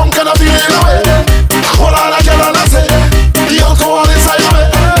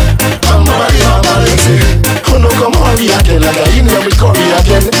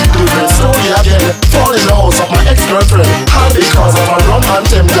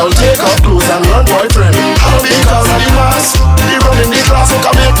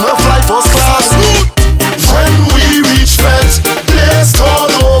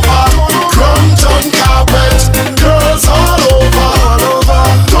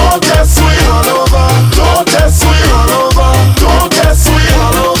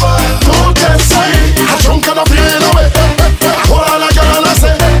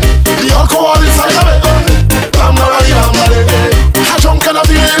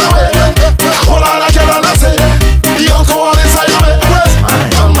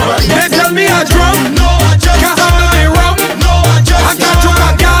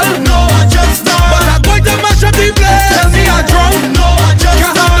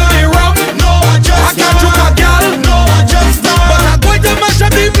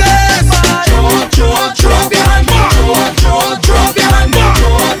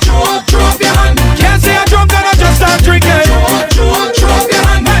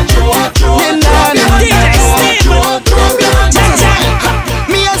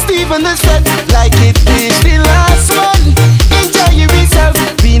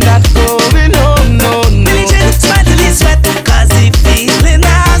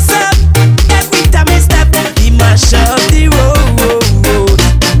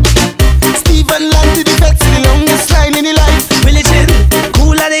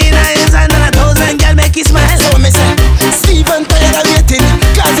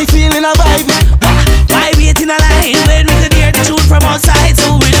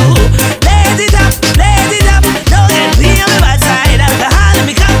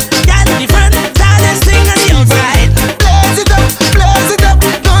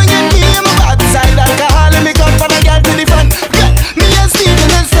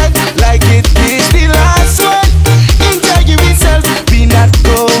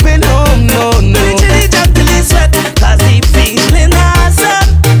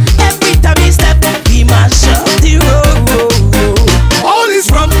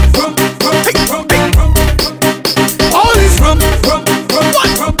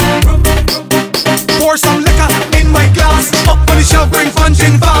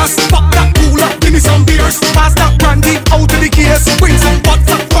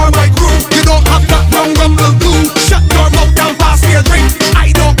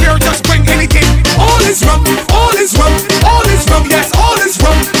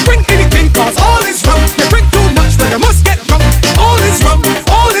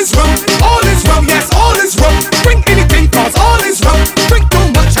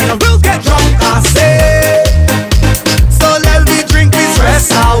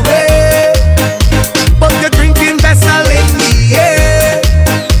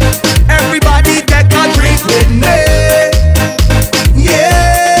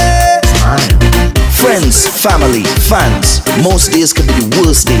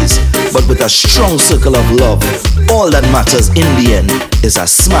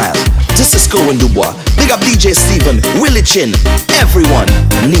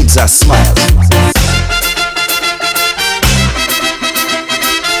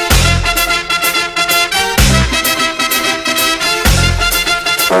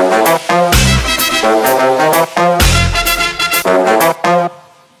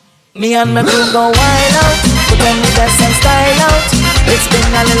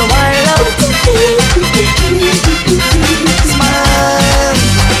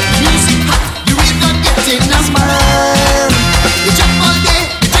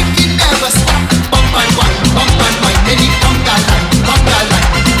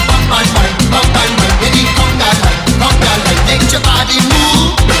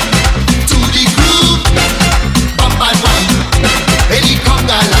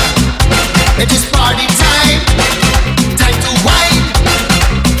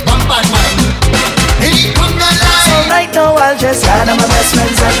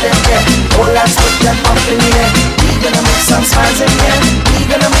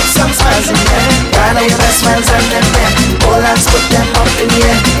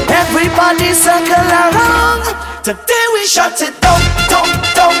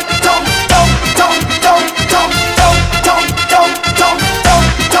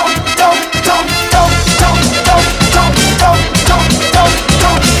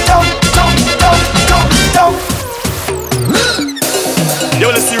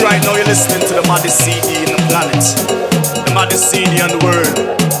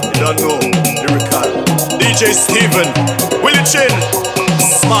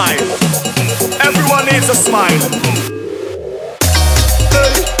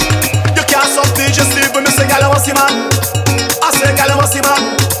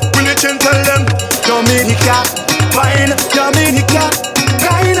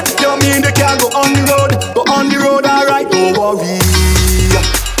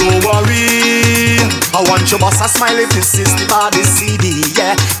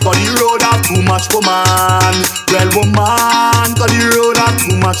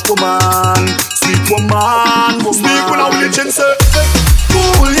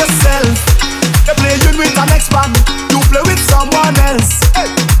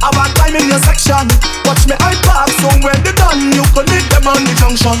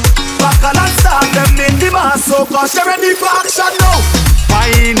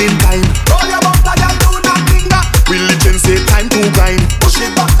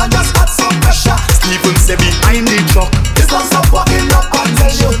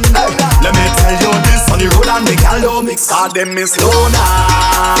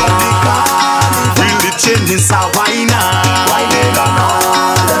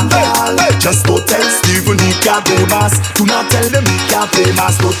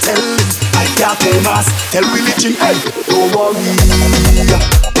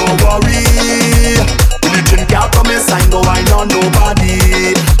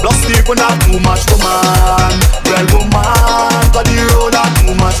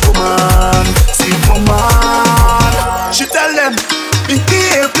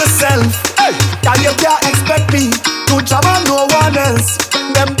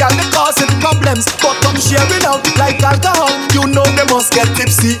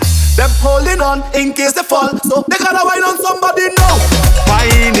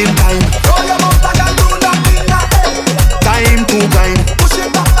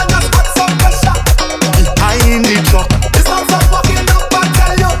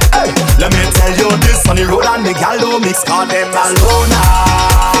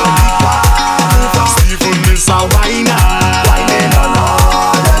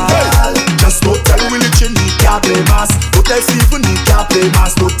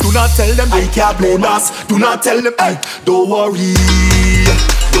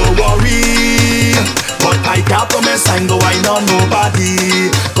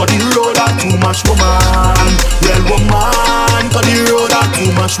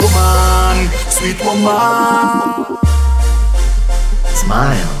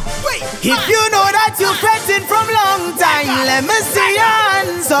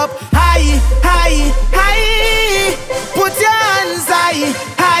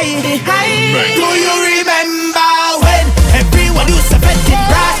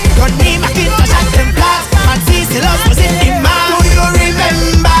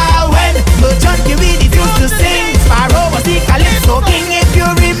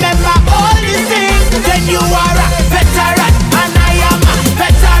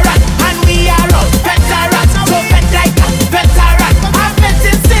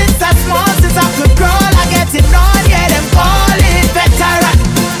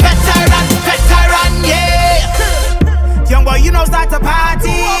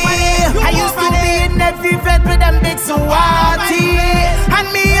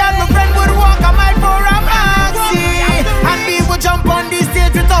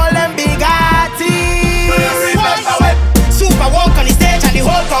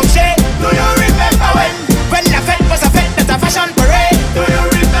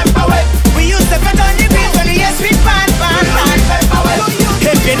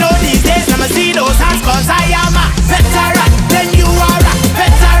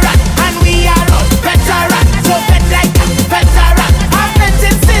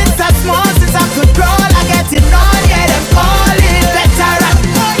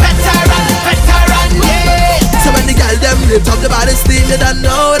don't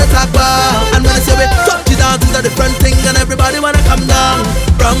know what to talk about. And when I say we touch it down, it's a different thing, and everybody wanna come down.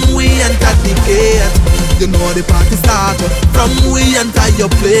 From we enter the gate, you know the party start. From we enter your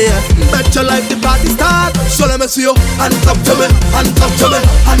place, bet your life the party start. So let me see you, hands up to me, hands up to me,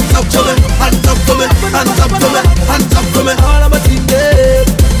 hands up to me, hands up to me, hands up to me, hands up to me. All of my team dead,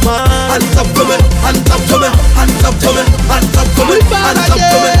 man. Hands up to me, hands up to me, hands up to me, hands up to me, hands up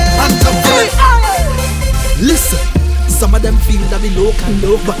to me, hands up to me. Listen. Some of them feel that we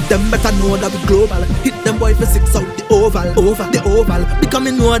local, but them better know that we global. Hit them boy for 6 out the oval. Because me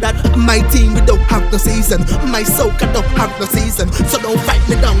know that my team we don't have no season. My soca don't have no season. So don't fight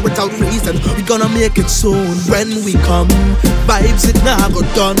me down without reason. We gonna make it soon when we come. Vibes it now go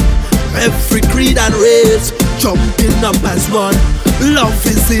done. Every creed and race jumping up as one. Love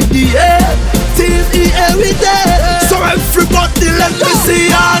is in the air, team E every day. So everybody let me see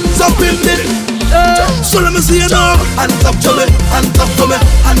hands up in the so let me see you now. Hands up to me, hands up to me,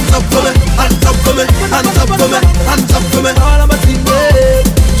 hands up to me, hands up to me, hands up to me, hands up to me. All of my team,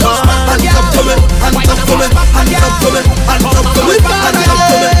 hands up to me, hands up to me, hands up to me, hands up to me, hands up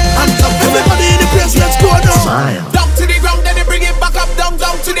to me, hands up to me. Everybody in the place, let's go now. Down to the ground, then they bring it back up. Down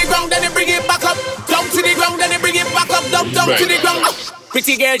to the ground, then they bring it back up. Down to the ground, then they bring it back up. Down to the ground.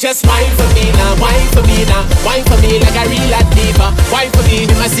 Pretty girl, just whine for me now, whine for me now, whine for me like a real diva. Whine for me,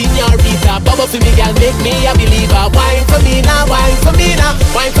 be my señorita. Bubble for me, girl, make me a believer. Whine for me now, whine for me now,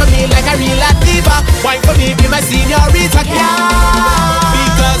 whine for me like a real diva. Whine for me, be my señorita, yeah.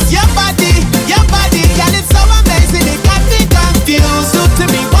 Because your body, girl, it's so amazing, it got me confused. Do to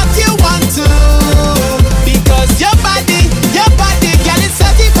me what you want to. Because your body, girl, it's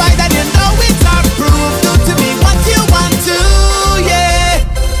certified and you know it's approved. Do to me what you want to.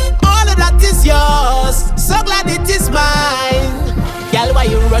 Yours, so glad it is mine. Girl, why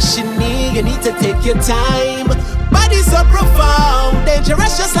you rushing me? You need to take your time. Body so profound,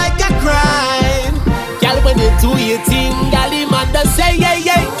 dangerous just like a crime. Girl, when you do your thing, girl, the man does say yeah,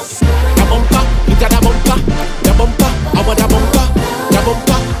 yeah. The bumper, look at the bumper. The bumper, I want the bumper. The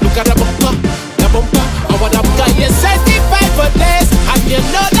bumper, look at the bumper. The bumper, I want the bumper. You're certified for this, and you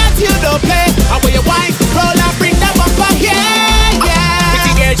know that you don't play. And when you whine, roll and bring the bumper, yeah, yeah.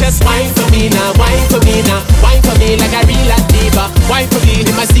 Pretty girl, just whine for me now, whine for me now, whine for me like a real diva. Whine for me,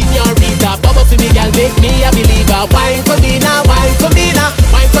 be my señorita. Bubble for me, girl, make me a believer. Whine for me now, whine for me now,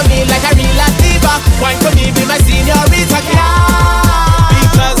 whine for me like a real diva. Whine for me, be my señorita, yeah.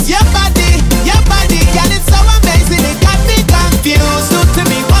 Because your body, girl, it's so amazing, it got me confused. Do to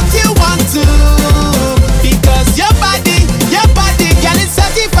me what you want to. Because your body, girl, it's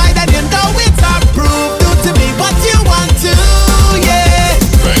certified and you know it's approved. Do to me what you want to, yeah.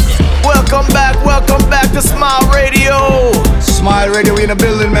 Welcome back to Smile Radio. Smile Radio, we in the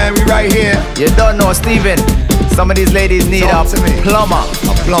building, man. We right here. You don't know, Steven. Some of these ladies need a plumber.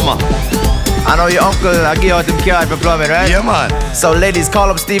 I know your uncle, I give out them card for plumbing, right? Yeah, man. So ladies, call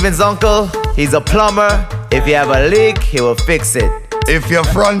up Steven's uncle. He's a plumber. If you have a leak, he will fix it. If your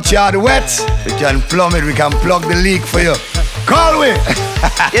front yard wet, we can plumb it. We can plug the leak for you. Call me.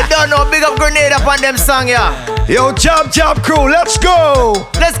 You don't know, big up grenade up on them song, yeah. Yo, Job crew, let's go.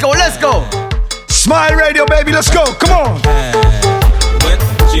 Let's go. Smile Radio, baby, let's go. Come on. Wet,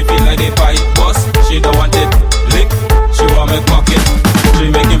 she feel like the pipe bust. She don't want it lick. She want me pocket.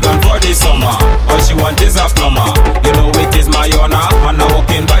 She making plan for the summer. All she want is a plumber. You know it is my honor. And I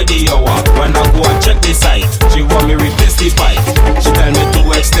walking by the hour. When I go and check the site, she want me replace the pipe. She tell me to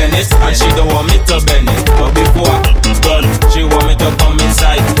extend it, and she don't want me to bend it. But before it's done, she want me to come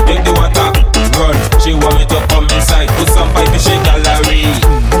inside. Make the water run. She want me to come inside. Put some pipe in she gallery.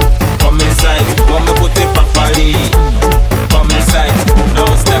 Come inside, want me put it properly. Come inside, now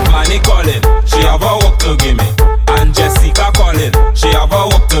Stephanie calling. She have a work to give me. And Jessica calling. She have a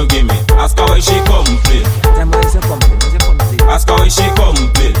work to give me. Ask her why she complain. Ask her why she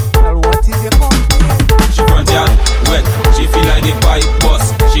complain. What is your complaint? She front yard wet. She feel like the pipe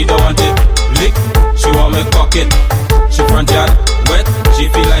bust. She don't want it lick. She want me cock it. She front yard wet. She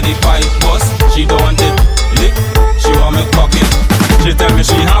feel like the pipe bust. She don't want it lick. She want me cock it. She tell me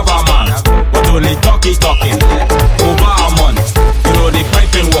she have a man, but only talking over a month. You know the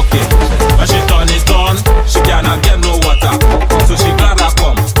piping working. When she turn it on, she cannot get no water. So she glad I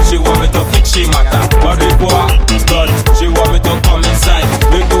come. She want me to fix she matter. But before it's done, she want me to come inside.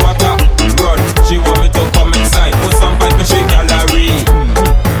 Make the water run. She want me to come inside. Put some pipe in she gallery.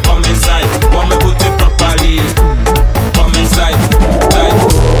 Come inside. Want me put it properly. Come inside.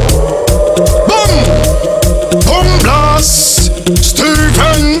 Boom! Boom blast!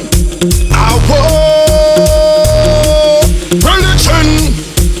 Steven, I want religion,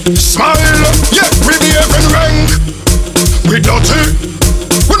 smile, yeah, we behave and rank. We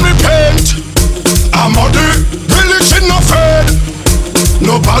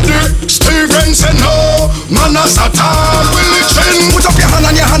a Satan, Willie Chin. Put up your hand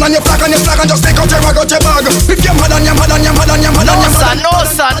and your flag and your flag and just take out your bag. If you're mad and you're mad and you're mad and you're mad and you're mad. No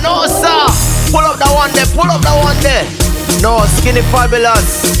sir. Pull up that one there. No, skinny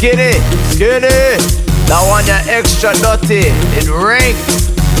fabulous. Skinny. That one you're extra dirty. It ring.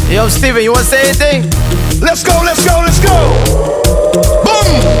 Yo, Steven, you wanna say anything? Let's go.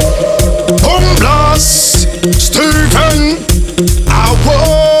 Boom blast, Steven.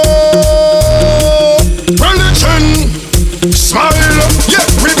 Religion, smile. Yeah,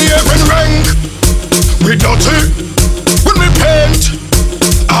 we behave in rank. We dirty when we paint.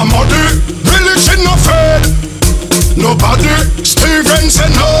 I'm muddy. Religion no fed. Nobody. Steven say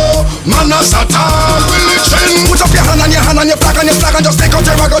no. Man a Satan. Religion. Put up your hand and your flag and just take out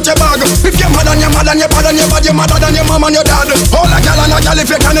your bag. If you're mad and you're mad and you're bad and you're bad, you're madder than your mom and your dad. All a gal and a gal if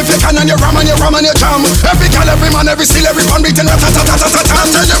you can and you ram and you jam. Every gal, every man, every seal, every pan beating rat-tat-tat-tat-tat.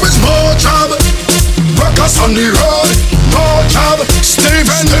 Tell you it's more job. Workers on the road, more job.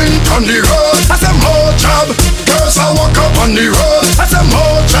 Steven on the road. I said more job. Girls I walk up on the road. I said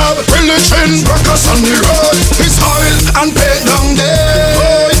more job. Religion, workers on the road. It's oil and paint down there.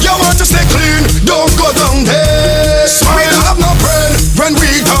 Oh, you want to stay clean, don't go down there. We have no brain when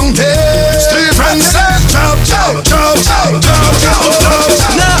we down there. Steven says job.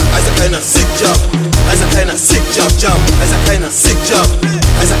 Nah, as a kind of sick job. As a kind of sick job. As a kind of sick job.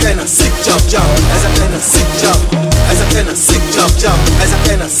 As a kind of sick job. As a kind of sick job. As a kind of sick job. As a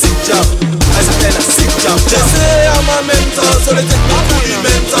kind of sick job. As a kind of sick job. They say I'm a mental, so they take me to the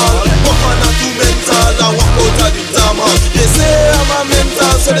mental. Walk on a too mental and walk out of the drama. They say I'm a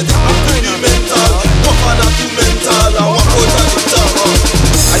mental, so they take me to the mental. Walk on a too mental and walk out of the drama.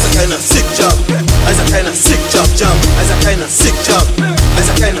 As a kind of sick job. As a kind of sick job. As a kind of sick job.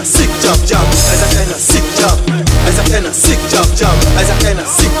 As a kind of sick job. As a kind of sick job. As a kind of sick job. As a kind of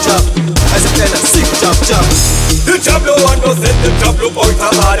sick job. As a kind of sick job. The job no one no send, the job no point a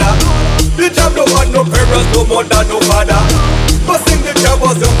harder. The job no one no parents, no mother, no father. But since the job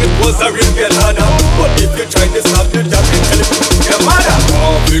was young, it was a real get harder. But if you try to stop the job, you tell it your mother.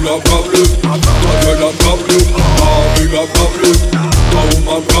 Big a problem, a girl a problem, big a problem, a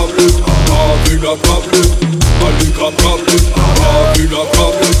woman problem, big a problem, a liquor problem, big a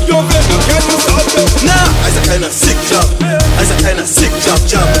problem. Your better get to stop it. Nah, as a kind of sick job, as a kind of sick job,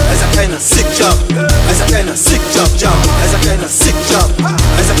 as a kind of sick job, as a kind of sick job, as a kind of sick job,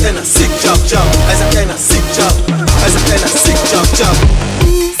 as a kind of sick job, as a kind of sick job, as a kind of sick job.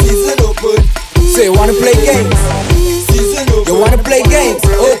 Season open. Say you wanna play games? Season open. You wanna play games?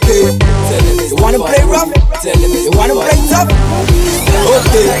 Okay. You wanna play rough? You wanna play tough?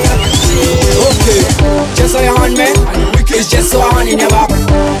 Okay. Just so your hand, man. It's just so a hand in your back.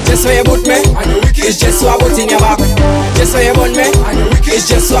 Just so your boot, man. It's just so a boot in your back. Just so your bun, man. It's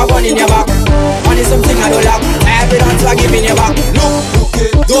just so a bun in your back. Money something I don't like. Every dance I give in your back.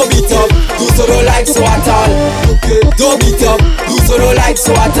 Look, don't beat up. Do so don't like so at all. Don't beat up. Do so don't like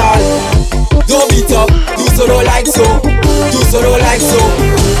so at all. Don't beat up. Do so don't like so. Do so don't like so.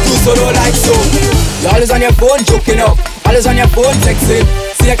 Do so don't like so. You always on your phone joking up. Always on your phone texting.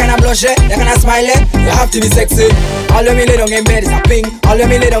 See you kinda blush it, you kinda smile it. You have to be sexy. All when me lay down in bed is a ping. All when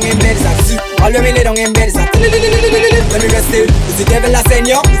me lay down in bed is a soup. All when me lay down in bed is a when we rest still. Is the devil that send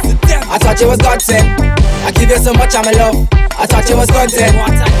you? I thought you was God sent. I give you so much of my love. I thought you was content.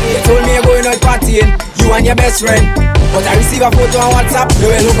 You told me you're going out partying, you and your best friend. But I receive a photo on WhatsApp,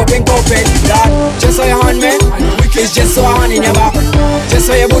 you will look up in Copen. Lord, just so your hand, man. It's just so a hand in your back. Just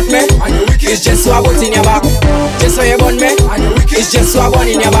so your boot, man. It's just so a boot in your back. Just so your bun, man. It's just so a bun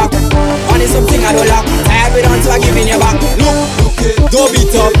in your back. Money something I don't like. I have it on so I give in your back. Look, don't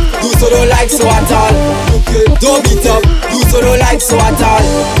beat up. Do so don't like so at all. Don't beat up. Do so don't like so at all.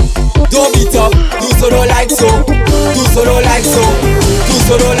 Don't beat up. Do so don't like so. Do so don't like so. Do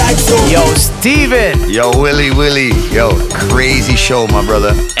so don't like so. Yo, Steven. Yo, Willie. Yo, crazy show, my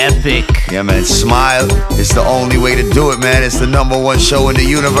brother. Epic. Yeah, man. Smile. It's the only way to do it, man. It's the #1 show in the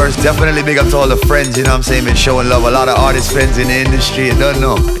universe. Definitely big up to all the friends, you know what I'm saying? Been showing love. A lot of artist friends in the industry. You don't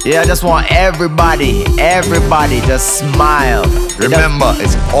know. Yeah, I just want everybody just smile. Remember,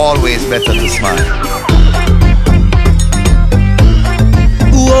 it's always better to smile.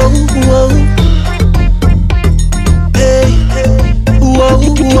 Whoa. Hey. Whoa.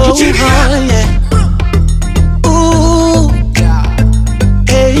 Yeah. Ooh.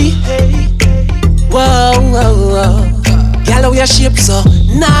 Hey. Whoa. Girl, your shape so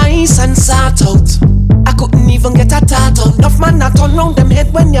nice and sort out. I couldn't even get a tattoo. Enough man that turn round them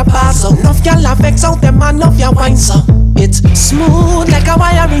head when you pass out. Enough girl that vex out them man of your wine so. It's smooth like a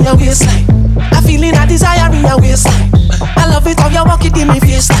wire in your waistline. A feeling, a desire in your waistline. I love it how you walk it in my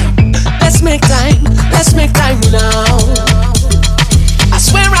face line. Let's make time. let's make time now. I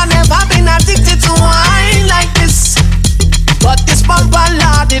swear I've never been addicted to wine like this, but this bumper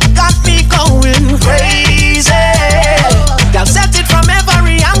lord, it got me going crazy. Girl, set it from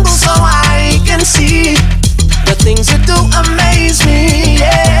every angle so I can see the things you do amaze me,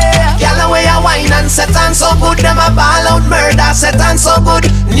 yeah. Girl, the way you wine and set on so good, them a ball out murder, set on so good.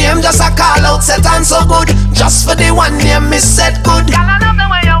 Name just a call out, set on so good. Just for the one name, miss set good. Girl, I love the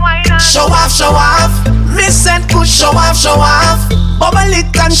way you wine and show off, show off. Miss set good, show off, show off. Bubble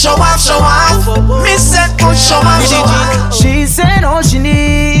it and show off, show off. Miss set good, show off, show off. She said all she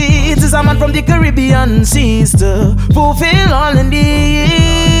needs is a man from the Caribbean seas to fulfill all the needs.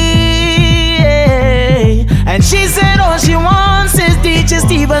 And she said all she wants is DJ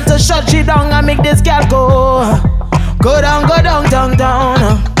Steven to shut she down and make this girl go down, down,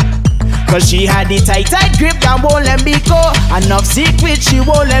 down. Cause she had the tight grip that won't let me go. Enough secrets she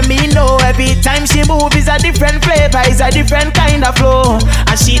won't let me know. Every time she move is a different flavor, is a different kind of flow.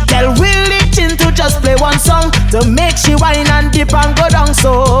 And she tell Willie Chin to just play one song to make she whine and dip and go down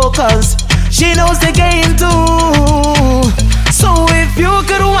so. Cause she knows the game too. So if you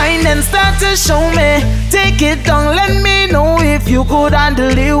could whine and start to show me, take it down, let me know if you could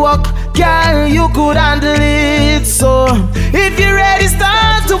handle the work. Girl, you could handle it. So if you're ready,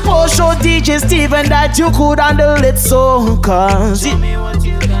 start to push. Show DJ Steven that you could handle it. So cause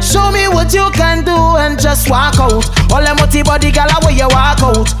show me what you can do and just walk out. All them multi body gal away you walk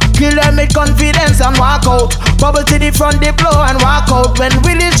out. Kill them with confidence and walk out. Bubble to the front, they blow and walk out. When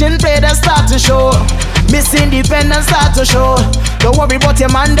religion play, they start to show. Miss Independence start to show. Don't worry about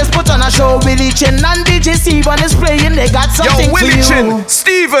your man, just put on a show. Willie Chin and DJ Steven is playing, they got something Yo, Willie for you. Chin,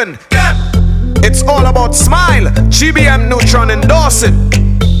 Steven, it's all about Smile. GBM Neutron endorsing.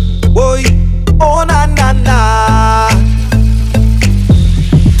 Boy, oh na na na.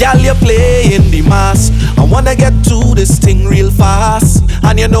 Girl, you playing the mass. I wanna get to this thing real fast.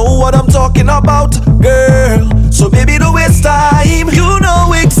 And you know what I'm talking about, girl. So baby, don't waste time. You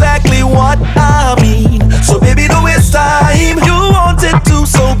know exactly what I mean. So baby, don't waste time. You want it to,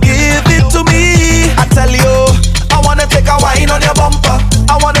 so give it to me. I tell you, I wanna take a wine on your bumper.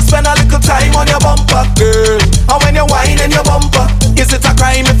 I wanna spend a little time on your bumper, girl. And when you whine in your bumper, is it a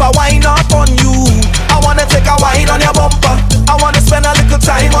crime if I whine up on you? I wanna take a wine on your bumper. I wanna spend a little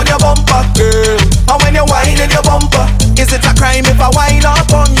time on your bumper, girl. And when you whine in your bumper, is it a crime if I whine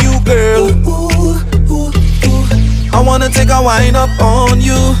up on you, girl? Ooh, ooh, ooh, ooh. I wanna take a wine up on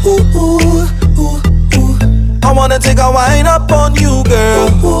you. Ooh, ooh, ooh, ooh. I wanna take a wine up on you, girl.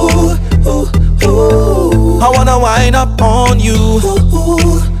 Ooh, ooh, ooh. I wanna wine up on you. Ooh,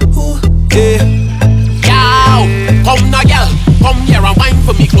 ooh, ooh. Yeah. Yo, come now, girl. Come here and wine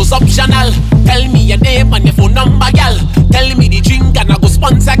for me, close up Chanel. Tell me your name and your phone number, girl. Tell me the drink and I go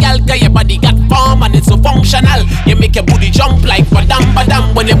sponsor, girl. Cause your body got form and it's so functional. You make your booty jump like badam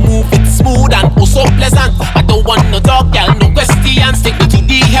badam. When you move it's smooth and oh so pleasant. I don't want no talk, girl, no questions. Take me to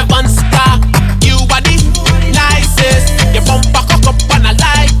the heavens, car. You are the nicest. Your bumper cock up and I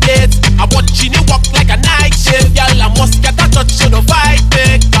like it. I'm watching you walk like a night shift, girl. I must get a touch, so don't fight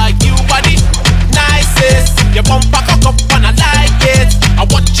it. Cause you are the nicest. Your bumper cock up and I like it. I'm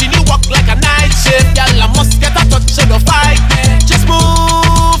watching you walk like a night shift, girl. I must get a touch, so don't fight it. Just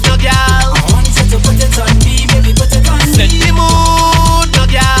move, no girl. I want you to put it on me, baby, put it on me. Set the mood, no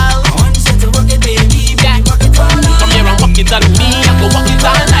girl. I want you to work it, baby, baby, work it all night. Come here and walk it on me, I go walk it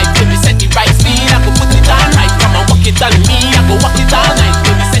all night. Baby, set the right speed, I go put it on right. Come and walk it on me, I go walk it all night.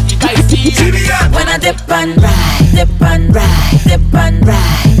 Baby, set the right speed. When I dip and ride, dip and ride, dip and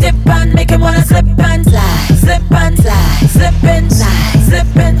ride, dip and make him wanna slip and slide, slip and slide, slip and slide,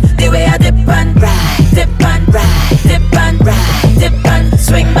 slipping. The way I dip and ride, dip and ride, dip and ride, dip and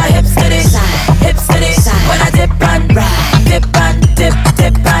swing my hips to the side, hips to the side. When I dip and ride, dip and dip,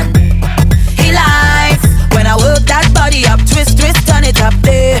 dip and he likes when I work that body up, twist, twist, turn it up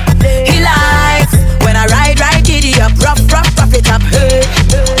there. He likes when I ride, ride, giddy up, rough, rough, rough it up. Hey,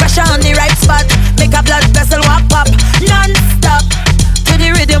 pressure on the right spot, make a blood vessel walk up, non-stop to the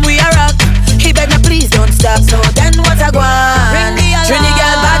rhythm we are rock. He beg me please don't stop. So then what I go on? Trini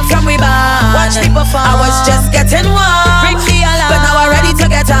girl back from we barn. Watch me perform. I was just getting warm, but now I'm ready to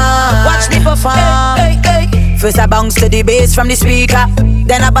get on. Watch me perform. Hey, hey, hey. First I bounce to the bass from the speaker,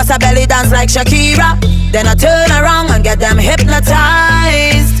 then I bust a belly dance like Shakira, then I turn around and get them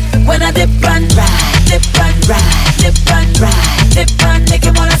hypnotized. When I dip and ride, dip and ride, dip and ride, dip and make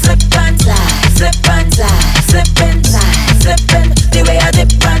him wanna slip and slide, slip and slide, slip and slide, slipping. The way I dip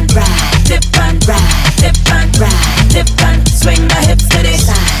and ride, dip and ride, dip and ride, dip and swing my hips to the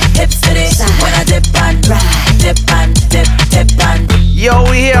side, hips to the side. When I dip and ride, dip and dip, dip and. Yo,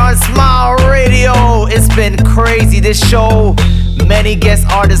 we here on Smile Radio. It's been crazy. This show, many guest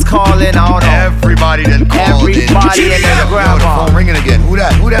artists calling. I don't know. Everybody then called in. Everybody and their grandma. The phone ringing again. Who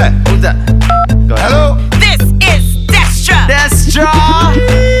that? Who's that? Hello? This is Destra. Destra.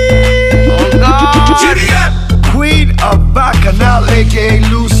 Oh God. Queen of Bacchanal, aka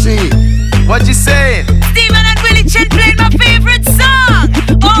Lucy. What you saying? Steven and Willie Chin playing my favorite song.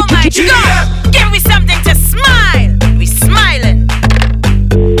 Oh my God. Give me something to smile. We smiling.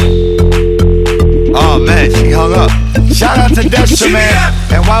 Oh man, she hung up. Shout out to Destra, man.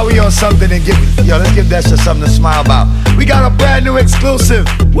 And while we on something, and let's give Destra something to smile about. We got a brand new exclusive.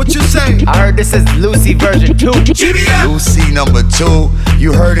 What you say? I heard this is Lucy version 2. Lucy number 2.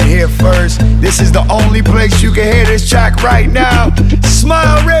 You heard it here first. This is the only place you can hear this track right now.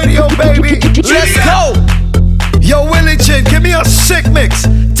 Smile Radio, baby. Let's go. Yo, Willie Chin, give me a sick mix.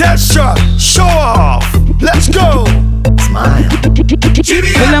 Destra, show off. Let's go. Smile.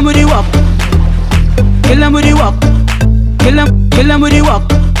 Kill 'em with the walk. Kill 'em with the walk. Kill 'em with the walk.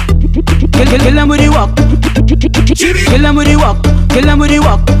 Kill 'em with the walk. Kill 'em with the walk. Kill 'em with the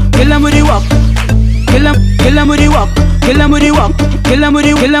walk. Kill 'em with the walk. Kill 'em with the walk. Kill 'em with the walk. Kill 'em with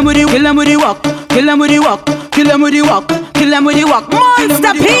the walk. Kill 'em with the walk. Kill 'em with the walk. Kill 'em with the walk. Kill 'em with the walk.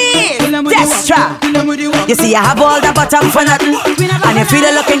 Monster P, Destra. You see, I have all the bottom for nothing, and you feel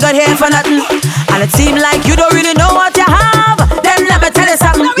it looking good here for nothing, and it seems like you don't really know what you have. Then let me tell you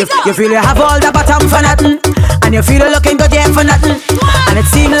something. You feel you have all the bottom for nothing, and you feel it looking good here for nothing, and it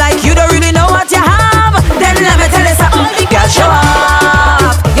seems like you don't really know what you have. Then let me tell you something. Girl, show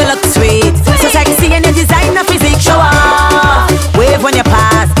off. You look sweet, so sexy in your designer physique. Show off. Wave when you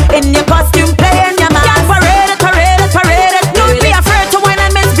pass in your costume, playing your man. Parade it, parade it, parade it. Don't be afraid to win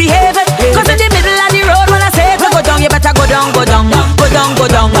and misbehave it. Cause in the middle of the road when I say it, go down, you better go down, go down, go down, go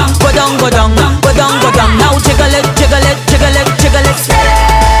down, go down, go down, go down, go down. Now jiggle it, jiggle it, jiggle it, jiggle it. Steady.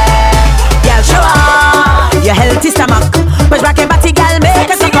 Girl, show off your healthy stomach. Push back your body, girl,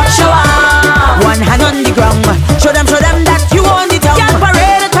 make a suck up. Show off. One hand on the ground. Show them that you own the town. Girl,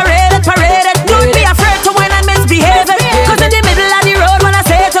 parade it, parade it, parade it. Don't be afraid to win and misbehave it. Cause in the middle of the road when I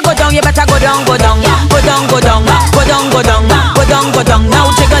say it, to go down, you better go down, go down, go down, go down, go down, go down, go down, go down. Now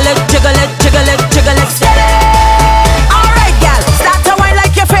jiggle it, jiggle it, jiggle it, jiggle it. Steady. Alright, girl, start to whine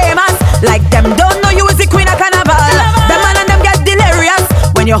like you're famous. Like them don't know you is the queen of carnival. Them man and them get delirious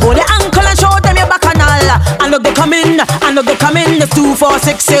when you hold your ankle and show them your bacchanal. And look they come in, and look they come in. There's 2, 4,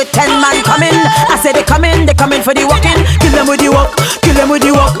 6, 8, 10 man coming. I say they come in for the walking. Kill them with the walk, kill them with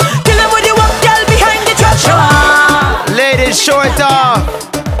the walk, kill them with the walk. Girl behind the truck. Show off. Ladies, show it off.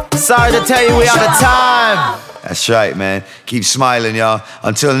 Sorry to tell you we out of time. That's right, man. Keep smiling, y'all.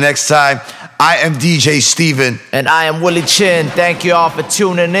 Until next time, I am DJ Steven. And I am Willie Chin. Thank you all for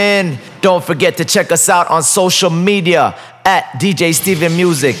tuning in. Don't forget to check us out on social media at DJ Steven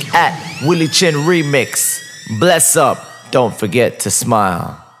Music, at Willie Chin Remix. Bless up. Don't forget to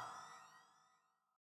smile.